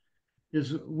Party.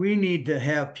 Is we need to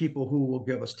have people who will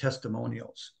give us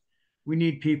testimonials. We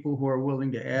need people who are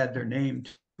willing to add their name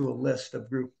to a list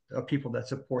of people that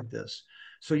support this.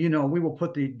 So, we will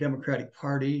put the Democratic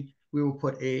Party, we will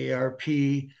put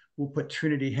AARP, we'll put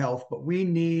Trinity Health, but we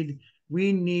need,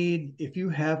 if you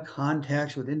have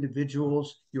contacts with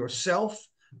individuals yourself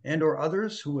and or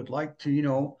others who would like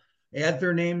to, add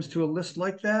their names to a list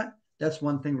like that, that's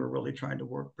one thing we're really trying to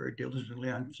work very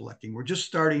diligently on collecting. We're just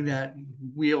starting that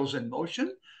wheels in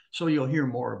motion, so you'll hear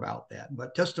more about that.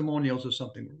 But testimonials is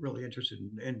something we're really interested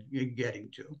in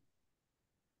getting to.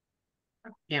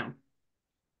 Yeah.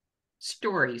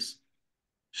 Stories.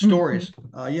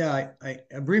 I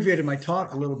abbreviated my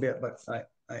talk a little bit, but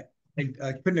I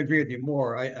couldn't agree with you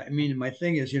more. I mean, my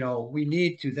thing is, we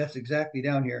need to, that's exactly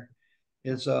down here,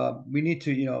 is we need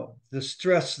to, to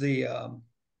stress the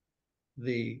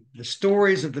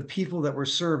stories of the people that we're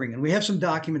serving. And we have some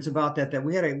documents about that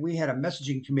we had a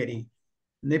messaging committee,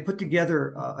 and they put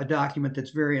together a document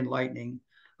that's very enlightening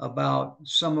about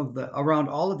around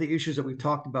all of the issues that we've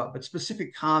talked about, but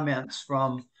specific comments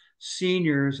from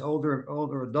seniors, older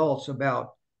adults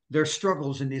about their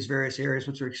struggles in these various areas,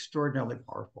 which are extraordinarily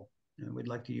powerful. And we'd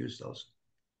like to use those.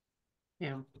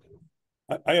 Yeah.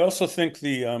 I also think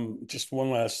just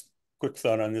one last quick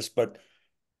thought on this, but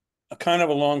kind of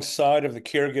alongside of the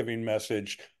caregiving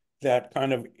message, that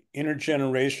kind of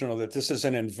intergenerational, that this is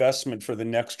an investment for the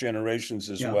next generations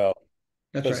as well.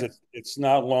 That's right. It's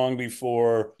not long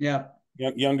before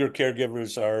younger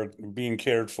caregivers are being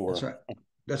cared for.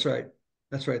 That's right.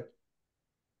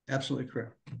 Absolutely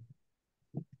correct.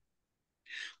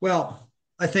 Well,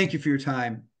 I thank you for your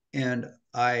time. And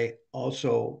I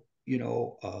also, we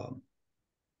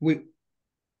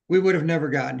would have never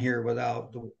gotten here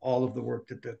without all of the work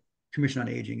that the Commission on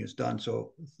Aging has done.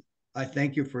 So I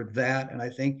thank you for that. And I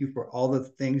thank you for all the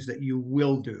things that you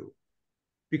will do.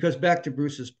 Because back to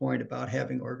Bruce's point about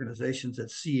having organizations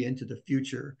that see into the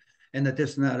future, and that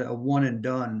this is not a one and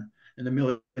done and the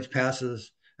millage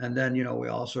passes and then, we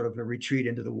all sort of retreat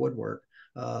into the woodwork.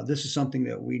 This is something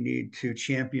that we need to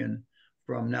champion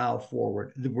from now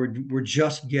forward. We're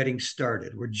just getting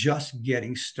started. We're just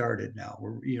getting started now.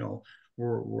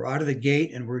 We're out of the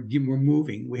gate and we're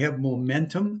moving. We have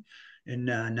momentum, and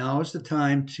now is the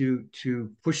time to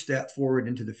push that forward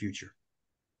into the future.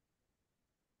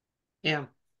 Yeah.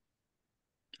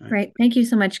 Great. Thank you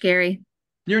so much, Gary.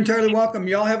 You're entirely welcome.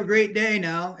 Y'all have a great day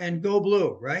now, and go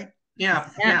blue, right? Yeah.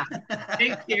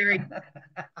 Thanks, Gary.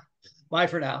 Bye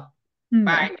for now.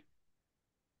 Bye.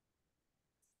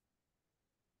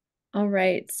 All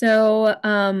right, so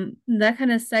that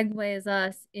kind of segues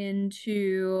us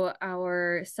into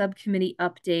our subcommittee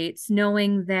updates.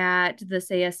 Knowing that the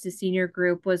Say Yes to Senior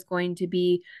group was going to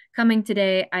be coming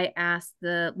today, I asked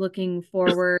the Looking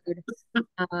Forward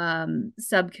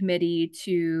subcommittee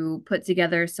to put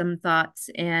together some thoughts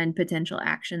and potential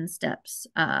action steps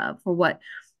for what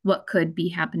could be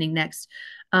happening next.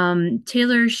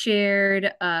 Taylor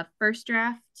shared a first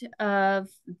draft of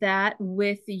that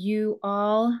with you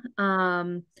all.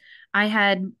 I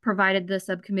had provided the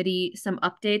subcommittee some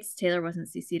updates. Taylor wasn't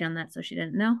CC'd on that, so she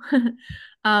didn't know.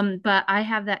 But I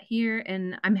have that here,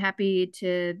 and I'm happy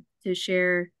to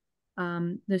share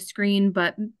the screen.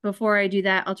 But before I do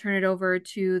that, I'll turn it over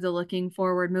to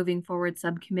the Moving Forward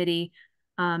subcommittee.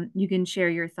 You can share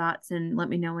your thoughts and let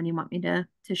me know when you want me to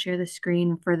share the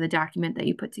screen for the document that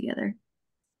you put together.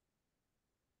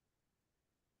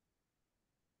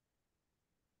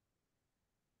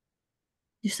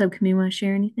 Your subcommittee want to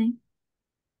share anything?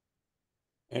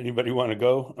 Anybody want to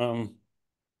go?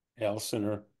 Allison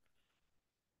or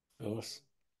Phyllis?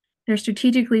 They're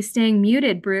strategically staying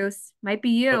muted, Bruce. Might be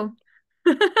you.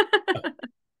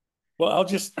 Well, I'll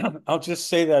just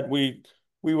say that we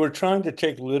were trying to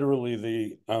take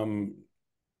literally the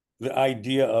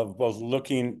idea of both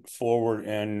looking forward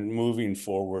and moving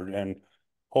forward, and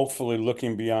hopefully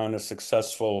looking beyond a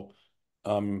successful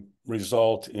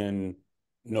result in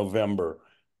November.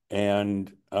 And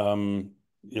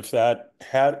if that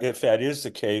is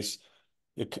the case,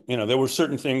 there were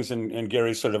certain things, and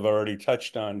Gary sort of already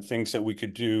touched on things that we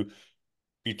could do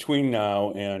between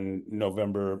now and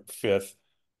November 5th.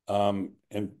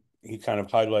 And he kind of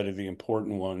highlighted the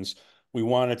important ones. We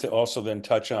wanted to also then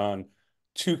touch on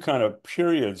two kind of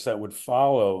periods that would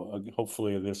follow,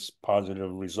 hopefully, this positive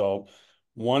result.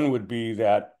 One would be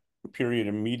that period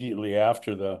immediately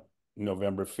after the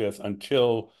November 5th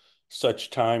until such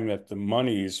time that the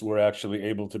monies were actually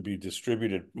able to be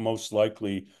distributed, most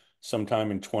likely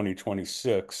sometime in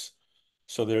 2026.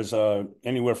 So there's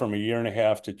anywhere from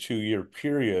 1.5 to 2 year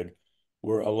period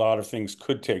where a lot of things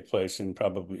could take place and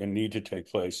need to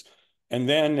take place. And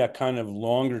then that kind of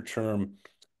longer term,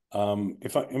 am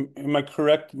I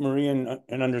correct, Marie, in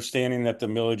understanding that the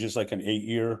millage is like an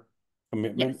 8-year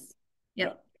commitment? Yes. Yep.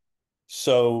 Yeah.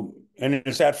 So, and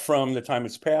is that from the time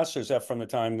it's passed, or is that from the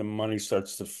time the money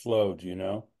starts to flow? Do you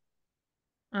know?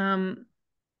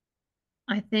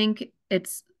 I think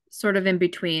it's sort of in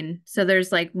between. So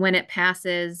there's like when it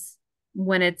passes,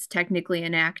 when it's technically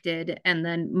enacted, and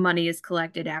then money is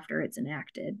collected after it's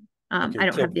enacted. Okay, I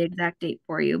don't have the exact date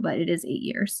for you, but it is 8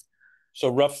 years. So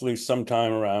roughly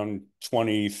sometime around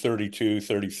 2032,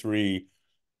 33,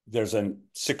 there's a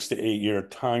 6 to 8 year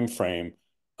time frame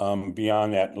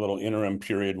beyond that little interim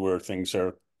period where things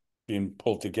are being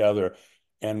pulled together.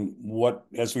 And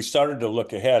as we started to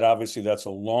look ahead, obviously that's a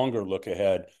longer look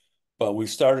ahead, but we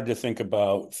started to think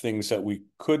about things that we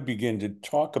could begin to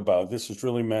talk about.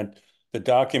 The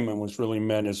document was really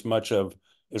meant as much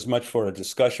for a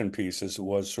discussion piece as it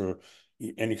was for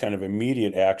any kind of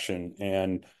immediate action.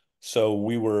 And so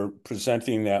we were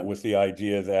presenting that with the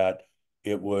idea that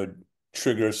it would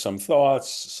trigger some thoughts,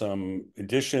 some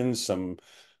additions, some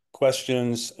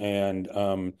questions, and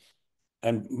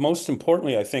most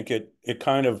importantly, I think it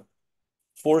kind of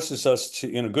forces us to,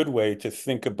 in a good way, to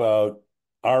think about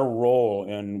our role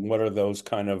and what are those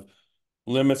kind of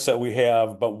limits that we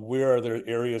have, but where are there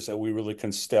areas that we really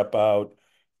can step out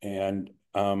and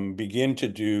begin to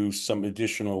do some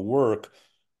additional work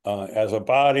as a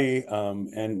body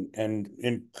and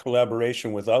in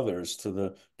collaboration with others to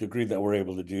the degree that we're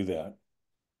able to do that.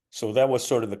 So that was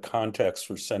sort of the context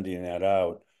for sending that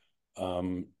out.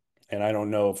 And I don't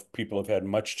know if people have had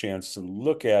much chance to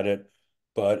look at it,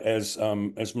 but as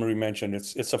Marie mentioned,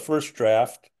 it's a first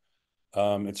draft.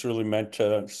 It's really meant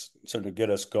to sort of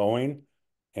get us going.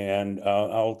 And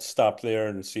I'll stop there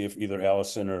and see if either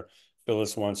Allison or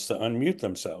Phyllis wants to unmute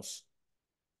themselves.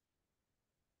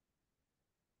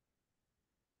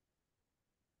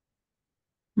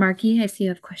 Marky, I see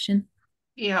you have a question.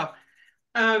 Yeah.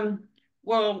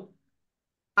 Well,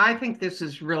 I think this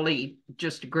is really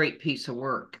just a great piece of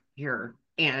work here.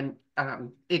 And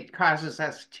it causes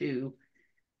us to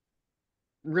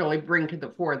really bring to the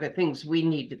fore the things we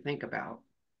need to think about.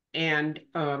 And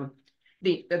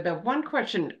the one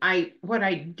question what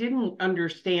I didn't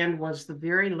understand was the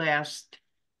very last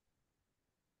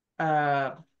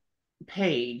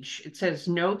page. It says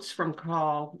notes from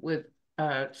call with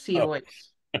COAs.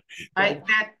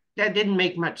 That didn't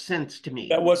make much sense to me.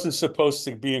 That wasn't supposed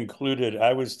to be included.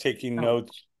 I was taking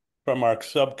notes from our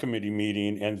subcommittee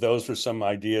meeting, and those were some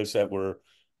ideas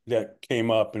that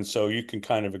came up, and so you can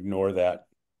kind of ignore that.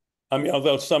 I mean,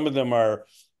 although some of them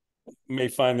may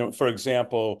find them, for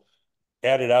example,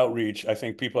 added outreach. I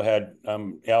think people had,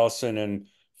 Allison and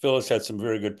Phyllis had some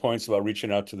very good points about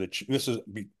reaching out to this is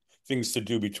things to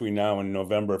do between now and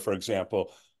November, for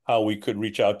example, how we could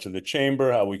reach out to the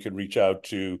chamber, how we could reach out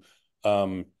to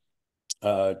the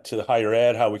higher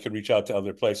ed, how we could reach out to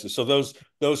other places. So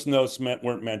those notes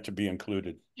weren't meant to be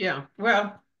included. Yeah,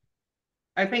 well,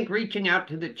 I think reaching out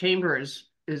to the chamber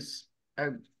is a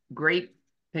great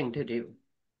thing to do.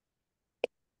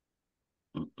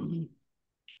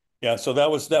 Yeah, so that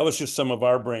was just some of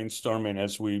our brainstorming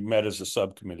as we met as a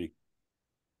subcommittee.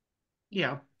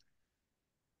 Yeah.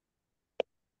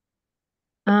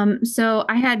 So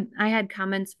I had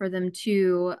comments for them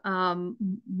too.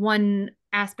 One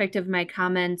aspect of my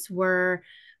comments were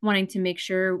wanting to make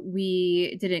sure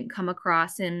we didn't come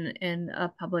across in a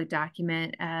public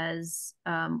document as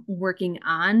working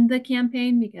on the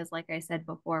campaign, because like I said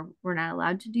before, we're not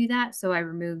allowed to do that. So I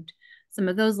removed some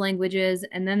of those languages.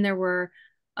 And then there were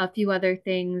a few other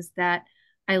things that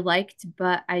I liked,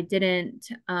 but I didn't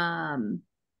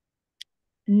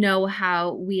know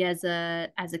how we as a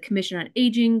commission on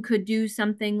aging could do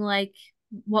something like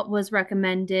what was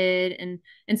recommended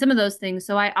and some of those things.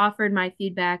 So I offered my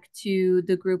feedback to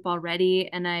the group already,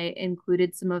 and I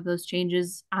included some of those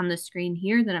changes on the screen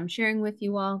here that I'm sharing with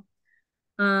you all.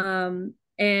 And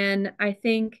I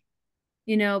think,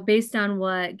 you know, based on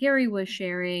what Gary was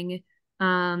sharing,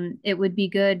 it would be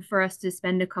good for us to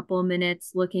spend a couple of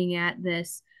minutes looking at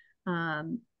this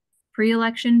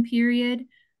pre-election period,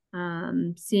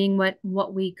 seeing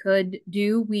what we could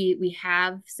do. We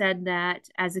have said that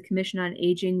as a Commission on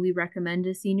Aging, we recommend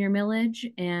a senior millage,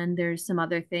 and there's some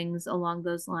other things along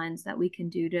those lines that we can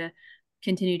do to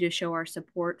continue to show our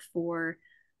support for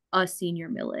a senior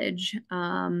millage.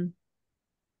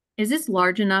 Is this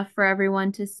large enough for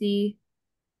everyone to see?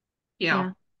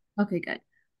 Yeah. Okay, good.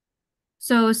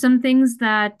 So some things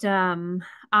that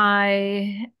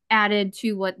I added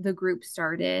to what the group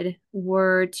started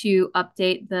were to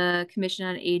update the Commission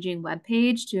on Aging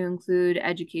webpage to include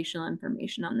educational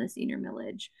information on the senior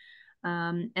millage.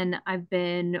 And I've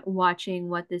been watching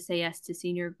what the Say Yes to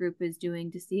Senior group is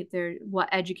doing to see if what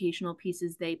educational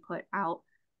pieces they put out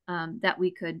that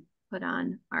we could put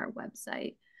on our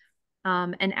website.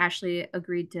 And Ashley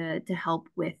agreed to help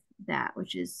with that,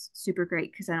 which is super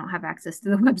great because I don't have access to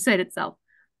the website itself.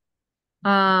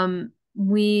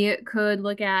 We could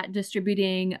look at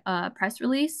distributing a press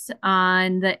release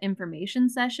on the information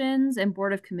sessions and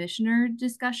Board of Commissioner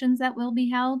discussions that will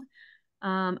be held.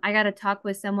 I got to talk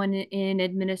with someone in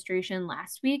administration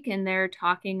last week, and they're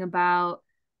talking about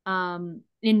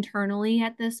internally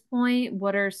at this point,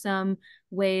 what are some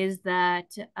ways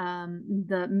that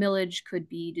the millage could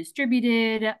be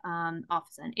distributed,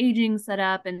 Office on Aging set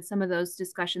up, and some of those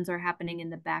discussions are happening in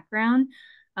the background.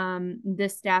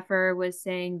 This staffer was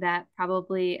saying that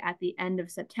probably at the end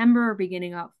of September or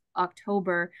beginning of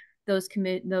October, those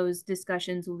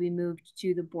discussions will be moved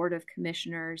to the Board of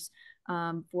Commissioners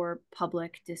for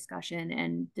public discussion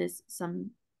and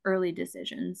some early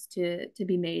decisions to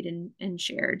be made and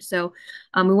shared. So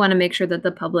we want to make sure that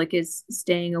the public is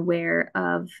staying aware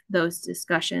of those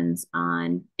discussions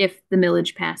on if the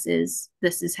millage passes,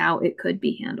 this is how it could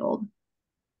be handled.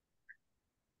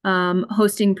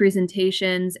 Hosting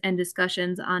presentations and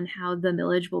discussions on how the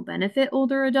millage will benefit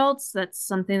older adults. That's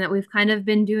something that we've kind of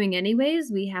been doing anyways.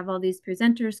 We have all these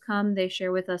presenters come, they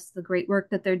share with us the great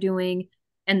work that they're doing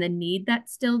and the need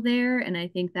that's still there. And I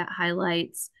think that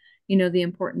highlights, you know, the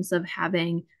importance of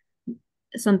having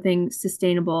something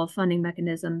sustainable, a funding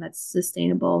mechanism that's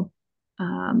sustainable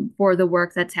for the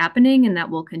work that's happening and that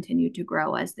will continue to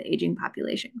grow as the aging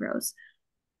population grows.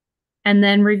 And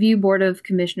then review Board of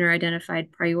Commissioner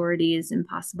identified priorities and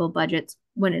possible budgets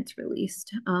when it's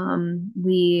released.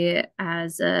 We,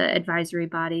 as an advisory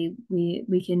body,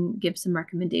 we can give some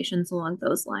recommendations along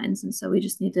those lines. And so we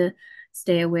just need to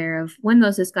stay aware of when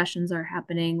those discussions are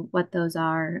happening, what those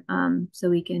are, so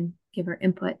we can give our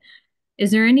input. Is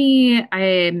there any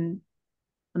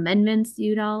amendments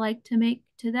you'd all like to make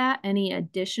to that? Any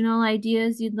additional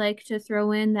ideas you'd like to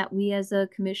throw in that we as a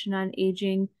Commission on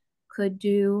Aging could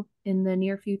do in the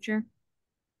near future?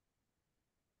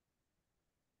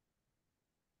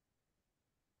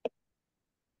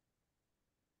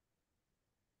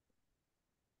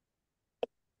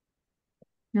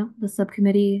 No, the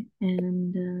subcommittee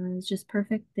and is just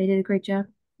perfect. They did a great job.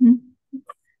 Mm-hmm.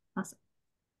 Awesome.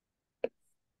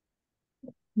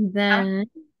 Then,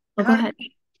 go ahead.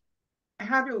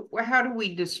 How do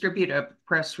we distribute a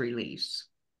press release?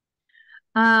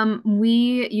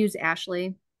 We use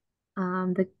Ashley,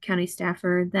 the county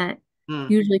staffer that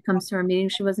usually comes to our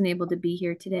meetings. She wasn't able to be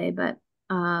here today, but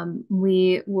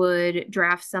we would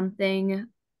draft something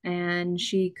and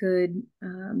she could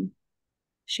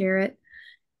share it.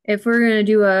 If we're going to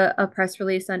do a press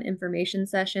release on information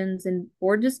sessions and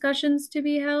board discussions to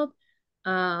be held,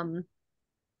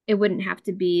 it wouldn't have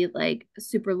to be like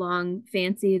super long,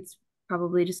 fancy. It's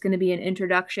probably just going to be an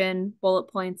introduction,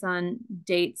 bullet points on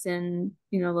dates and,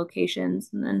 you know,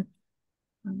 locations, and then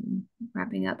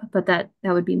wrapping up. But that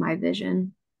would be my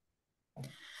vision.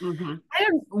 Mhm. I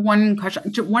have one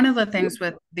question. One of the things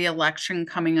with the election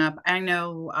coming up, I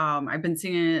know I've been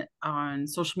seeing it on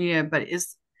social media, but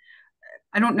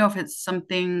I don't know if it's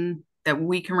something that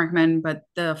we can recommend, but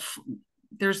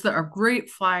there's a great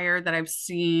flyer that I've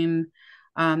seen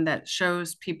that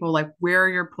shows people like where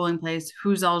your polling place,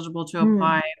 who's eligible to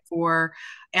apply for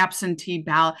absentee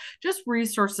ballot, just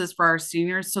resources for our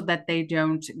seniors so that they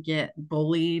don't get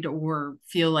bullied or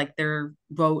feel like their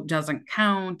vote doesn't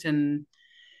count. And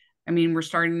I mean, we're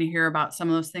starting to hear about some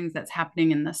of those things that's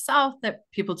happening in the South that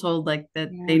people told like that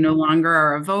they no longer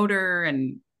are a voter.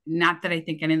 And not that I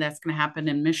think any of that's going to happen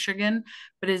in Michigan,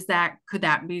 but could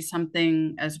that be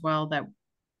something as well that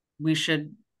we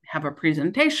should have a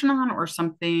presentation on, or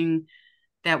something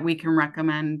that we can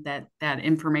recommend that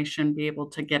information be able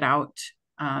to get out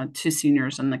to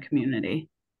seniors in the community?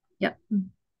 Yep.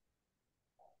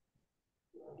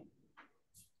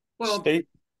 Well,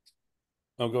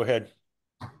 Oh, go ahead.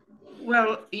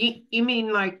 Well, you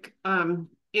mean like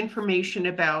information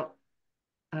about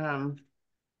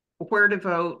where to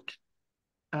vote,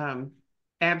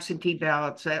 absentee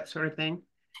ballots, that sort of thing?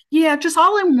 Yeah, just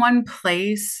all in one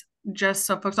place, just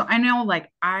so folks know. I know,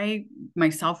 like, I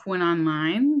myself went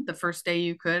online the first day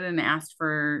you could and asked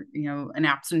for, an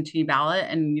absentee ballot,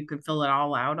 and you could fill it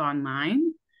all out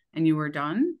online and you were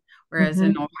done. Whereas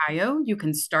in Ohio, you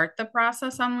can start the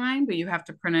process online, but you have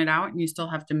to print it out and you still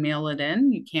have to mail it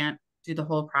in. You can't do the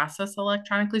whole process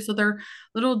electronically. So there are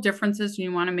little differences.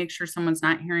 You want to make sure someone's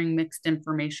not hearing mixed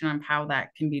information on how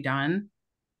that can be done.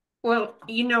 Well,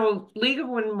 League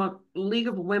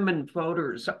of Women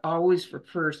Voters always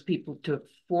refers people to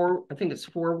I think it's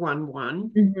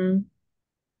 411.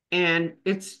 And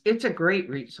it's a great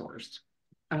resource.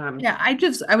 Yeah,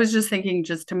 I was just thinking,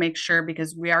 just to make sure,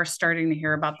 because we are starting to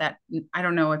hear about that. I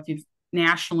don't know if you've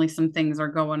nationally, some things are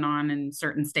going on in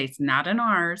certain states, not in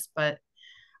ours, but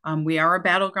we are a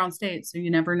battleground state, so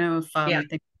you never know if things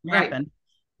can happen.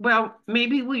 Well,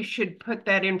 maybe we should put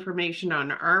that information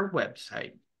on our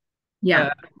website.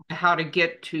 Yeah. How to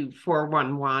get to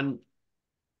 411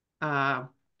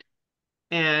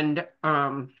 and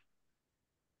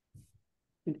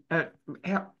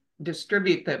help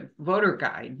distribute the voter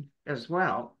guide as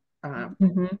well.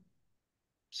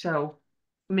 So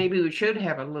maybe we should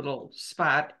have a little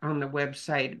spot on the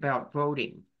website about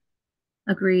voting.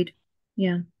 Agreed.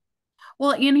 Yeah.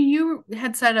 Well, you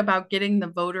had said about getting the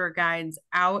voter guides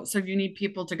out. So you need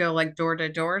people to go like door to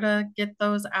door to get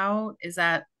those out. Is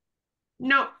that?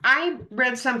 No, I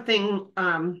read something.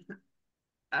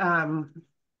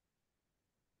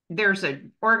 There's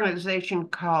an organization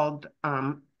called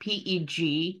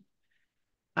PEG,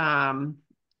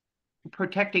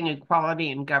 Protecting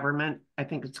Equality in Government, I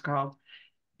think it's called.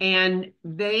 And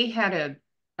they had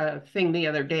a thing the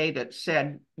other day that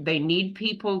said they need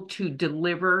people to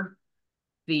deliver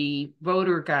the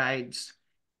voter guides.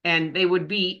 And they would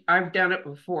be, I've done it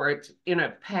before, it's in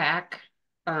a pack.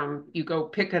 You go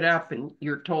pick it up and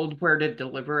you're told where to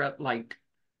deliver it, like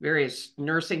various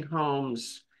nursing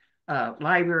homes,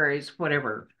 libraries,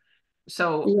 whatever.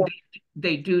 So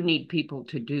they do need people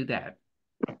to do that.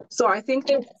 So I think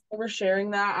they were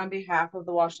sharing that on behalf of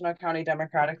the Washtenaw County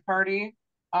Democratic Party.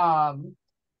 And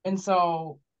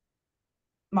so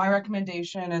my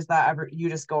recommendation is that you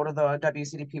just go to the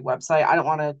WCDP website. I don't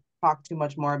want to talk too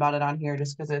much more about it on here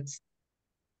just because it's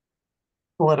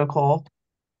political.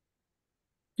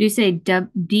 Do you say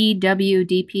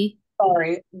DWDP?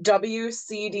 Sorry,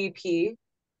 WCDP.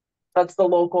 That's the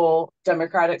local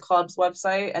Democratic Club's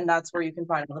website, and that's where you can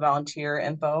find the volunteer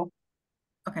info.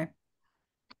 Okay.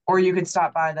 Or you could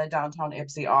stop by the downtown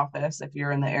Ypsi office if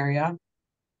you're in the area.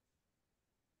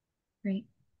 Great.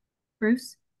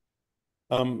 Bruce?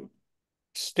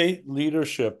 State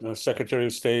leadership, the Secretary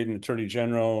of State and Attorney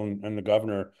General and the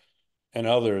governor and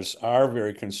others are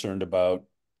very concerned about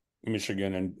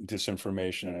Michigan and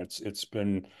disinformation. It's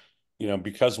been,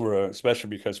 especially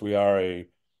because we are a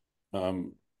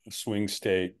swing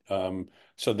state.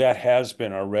 So that has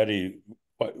been already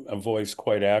a voice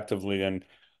quite actively. And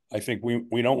I think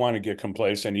we don't want to get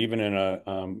complacent,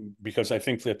 even because I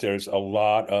think that there's a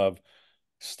lot of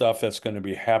stuff that's going to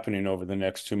be happening over the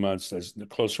next 2 months. As the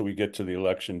closer we get to the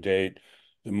election date,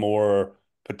 the more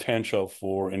potential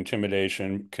for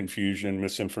intimidation, confusion,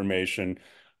 misinformation,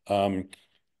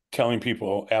 telling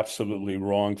people absolutely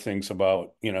wrong things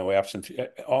about, absentee,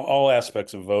 all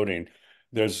aspects of voting.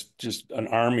 There's just an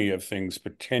army of things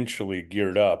potentially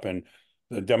geared up, and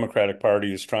the Democratic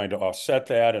Party is trying to offset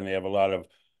that, and they have a lot of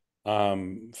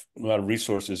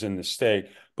resources in the state.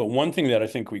 But one thing that I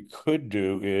think we could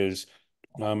do is,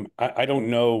 I don't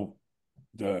know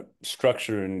the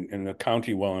structure in the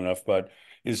county well enough, but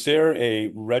is there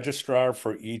a registrar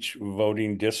for each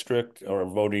voting district or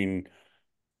voting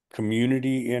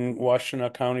community in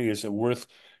Washtenaw County? Is it worth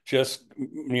just,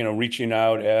 reaching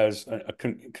out as a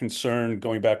concern,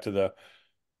 going back to the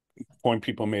point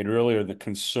people made earlier, the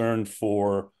concern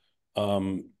for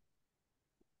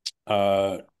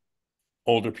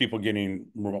older people getting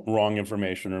wrong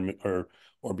information or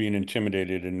being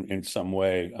intimidated in some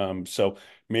way. So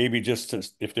maybe just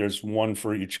if there's one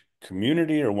for each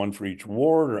community or one for each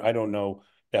ward, or I don't know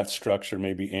that structure,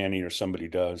 maybe Annie or somebody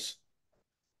does.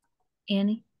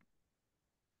 Annie?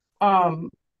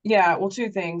 Yeah, well, two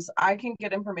things. I can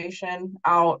get information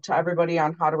out to everybody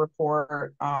on how to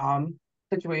report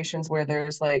situations where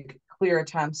there's like clear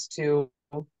attempts to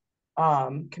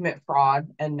commit fraud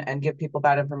and give people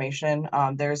bad information.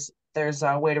 There's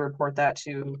a way to report that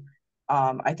to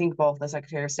I think both the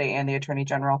Secretary of State and the Attorney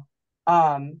General.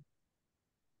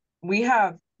 We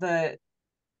have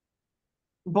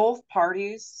both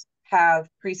parties have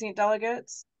precinct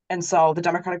delegates. And so the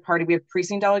Democratic Party, we have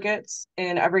precinct delegates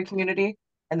in every community,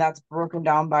 and that's broken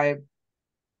down by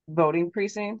voting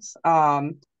precincts.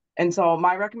 And so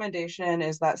my recommendation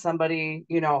is that somebody,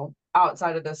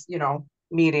 outside of this,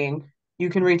 meeting, you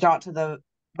can reach out to the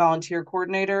volunteer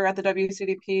coordinator at the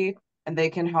WCDP and they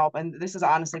can help. And this is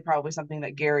honestly probably something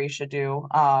that Gary should do.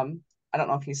 I don't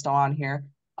know if he's still on here.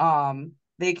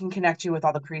 They can connect you with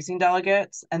all the precinct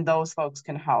delegates and those folks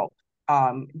can help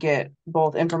get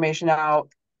both information out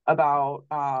about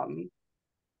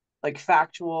like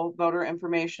factual voter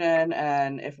information.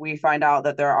 And if we find out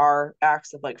that there are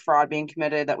acts of like fraud being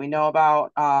committed that we know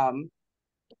about,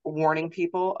 warning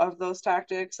people of those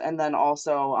tactics, and then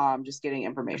also just getting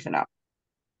information out.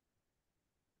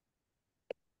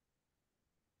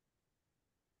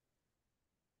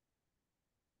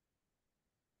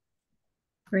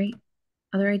 Great.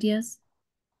 Other ideas?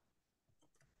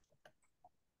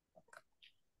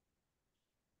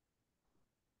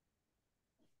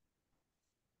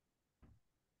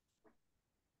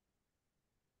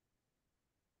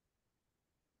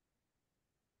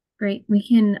 Great. We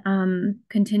can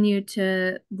continue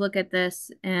to look at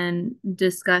this and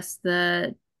discuss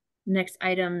the next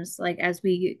items like as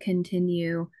we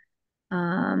continue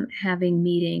having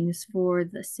meetings. For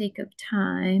the sake of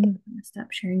time, I'm gonna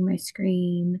stop sharing my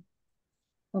screen,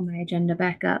 pull my agenda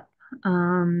back up.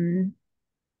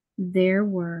 There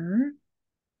were,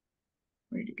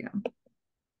 where'd it go?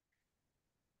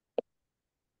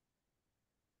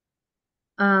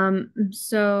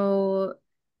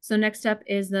 So next up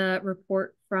is the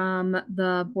report from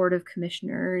the Board of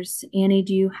Commissioners. Annie,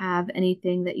 do you have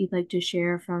anything that you'd like to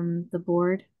share from the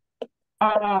board?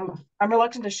 I'm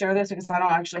reluctant to share this because I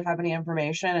don't actually have any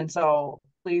information. And so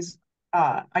please,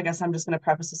 I guess I'm just going to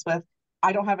preface this with,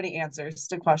 I don't have any answers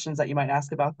to questions that you might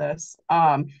ask about this.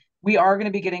 We are going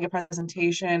to be getting a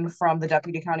presentation from the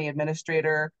Deputy County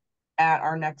Administrator at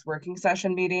our next working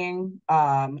session meeting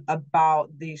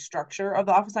about the structure of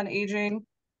the Office on Aging.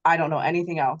 I don't know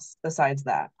anything else besides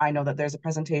that. I know that there's a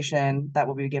presentation that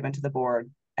will be given to the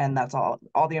board, and that's all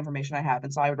the information I have.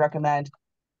 And so I would recommend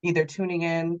either tuning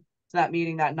in to that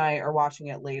meeting that night or watching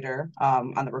it later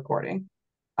on the recording.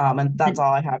 And that's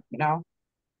all I have right now.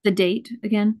 The date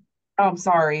again? Oh,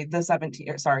 sorry, the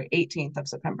 17th, or sorry, 18th of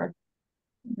September.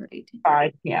 18th.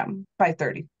 5 p.m.,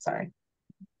 5:30, sorry.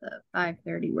 The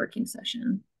 5:30 working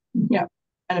session. Yeah.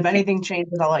 And if anything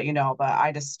changes, I'll let you know, but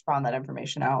I just found that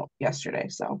information out yesterday,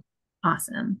 so.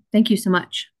 Awesome. Thank you so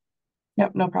much.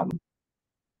 Yep, no problem.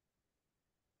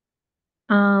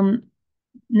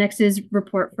 Next is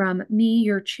report from me,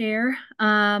 your chair.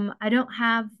 I don't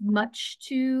have much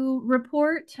to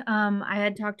report. I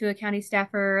had talked to a county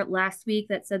staffer last week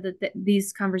that said that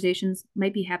these conversations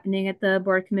might be happening at the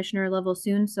board commissioner level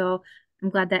soon. So I'm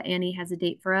glad that Annie has a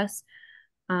date for us.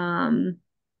 And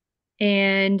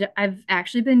I've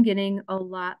actually been getting a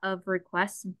lot of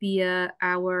requests via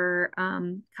our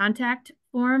contact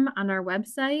form on our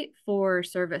website for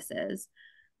services.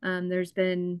 There's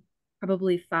been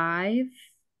probably 5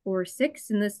 or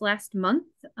 6 in this last month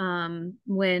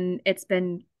when it's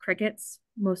been crickets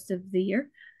most of the year.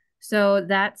 So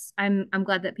that's I'm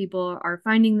glad that people are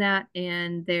finding that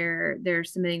and they're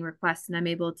submitting requests, and I'm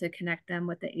able to connect them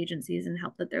with the agencies and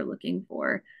help that they're looking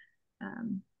for.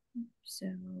 So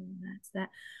that's that.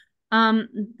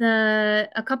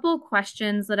 A couple of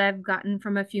questions that I've gotten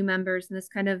from a few members, and this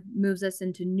kind of moves us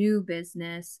into new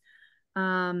business,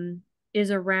 is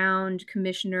around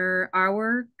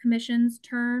our commission's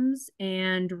terms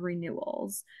and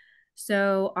renewals.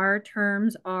 So our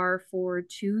terms are for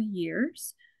 2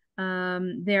 years.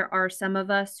 There are some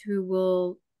of us who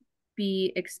will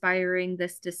be expiring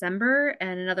this December,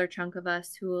 and another chunk of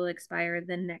us who will expire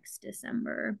the next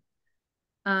December.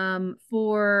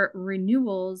 For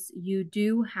renewals, you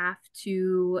do have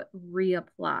to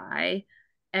reapply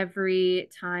every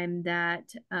time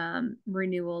that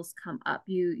renewals come up.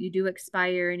 You do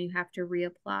expire and you have to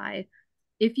reapply.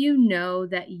 If you know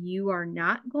that you are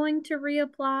not going to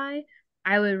reapply,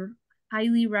 I would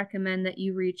highly recommend that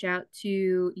you reach out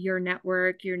to your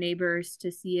network, your neighbors,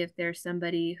 to see if there's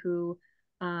somebody who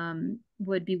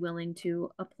would be willing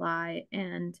to apply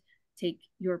and take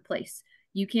your place.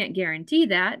 You can't guarantee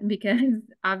that because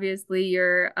obviously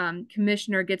your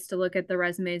commissioner gets to look at the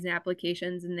resumes and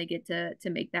applications and they get to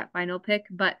make that final pick,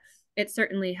 but it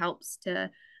certainly helps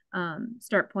to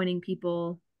start pointing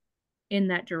people in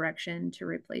that direction to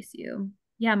replace you.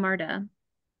 Yeah, Marta.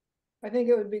 I think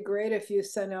it would be great if you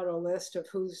sent out a list of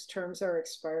whose terms are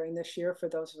expiring this year for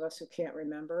those of us who can't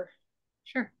remember.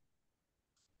 Sure.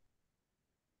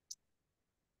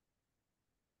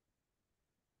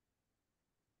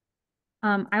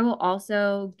 I will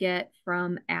also get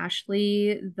from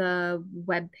Ashley the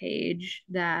webpage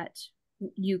that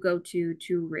you go to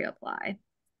reapply.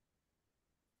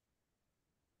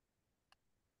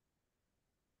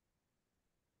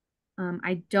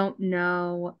 I don't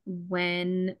know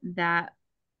when that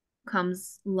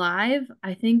comes live.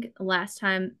 I think last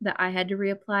time that I had to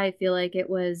reapply, I feel like it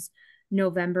was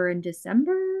November and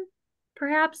December,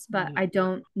 perhaps, but I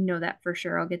don't know that for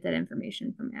sure. I'll get that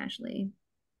information from Ashley.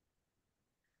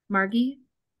 Margie?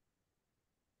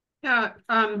 Yeah,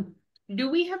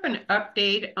 do we have an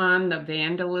update on the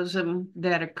vandalism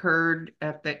that occurred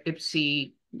at the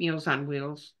Ypsi Meals on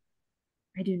Wheels?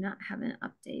 I do not have an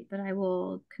update, but I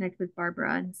will connect with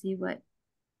Barbara and see what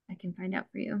I can find out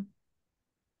for you.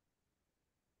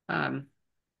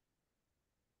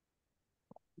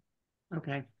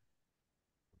 Okay.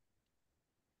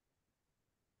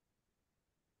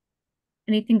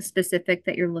 Anything specific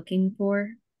that you're looking for?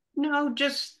 No,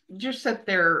 just that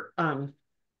they're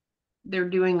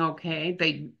doing okay.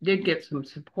 They did get some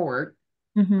support.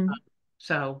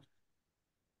 So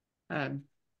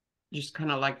just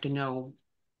kind of like to know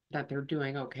that they're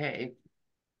doing okay.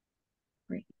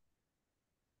 Great.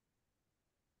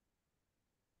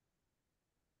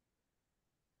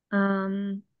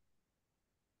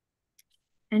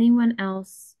 Anyone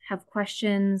else have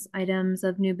questions, items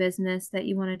of new business that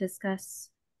you want to discuss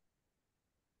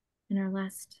in our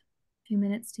last few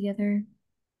minutes together?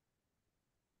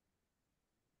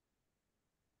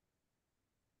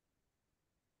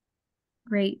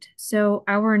 Great. So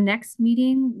our next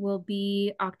meeting will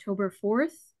be October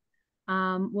 4th.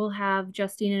 We'll have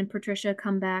Justine and Patricia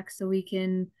come back so we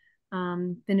can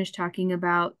finish talking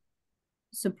about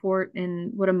support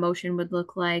and what a motion would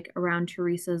look like around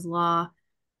Teresa's law.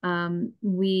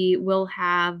 We will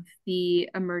have the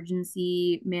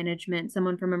emergency management,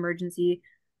 someone from emergency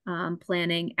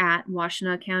planning at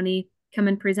Washtenaw County come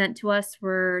and present to us.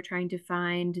 We're trying to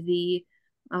find the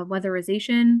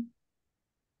weatherization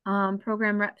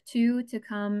program rep 2 to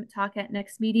come talk at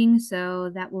next meeting.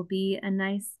 So that will be a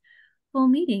nice full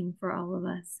meeting for all of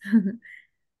us.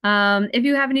 If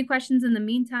you have any questions in the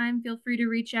meantime, feel free to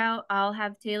reach out. I'll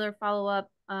have Taylor follow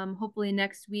up hopefully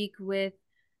next week with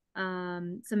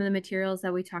some of the materials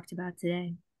that we talked about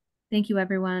today. Thank you,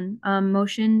 everyone.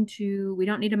 We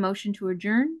don't need a motion to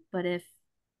adjourn, but if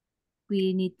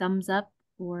we need thumbs up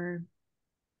or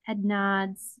head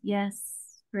nods, yes,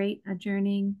 great,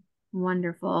 adjourning,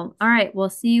 wonderful. All right, we'll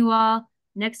see you all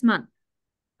next month.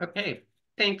 Okay,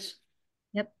 thanks.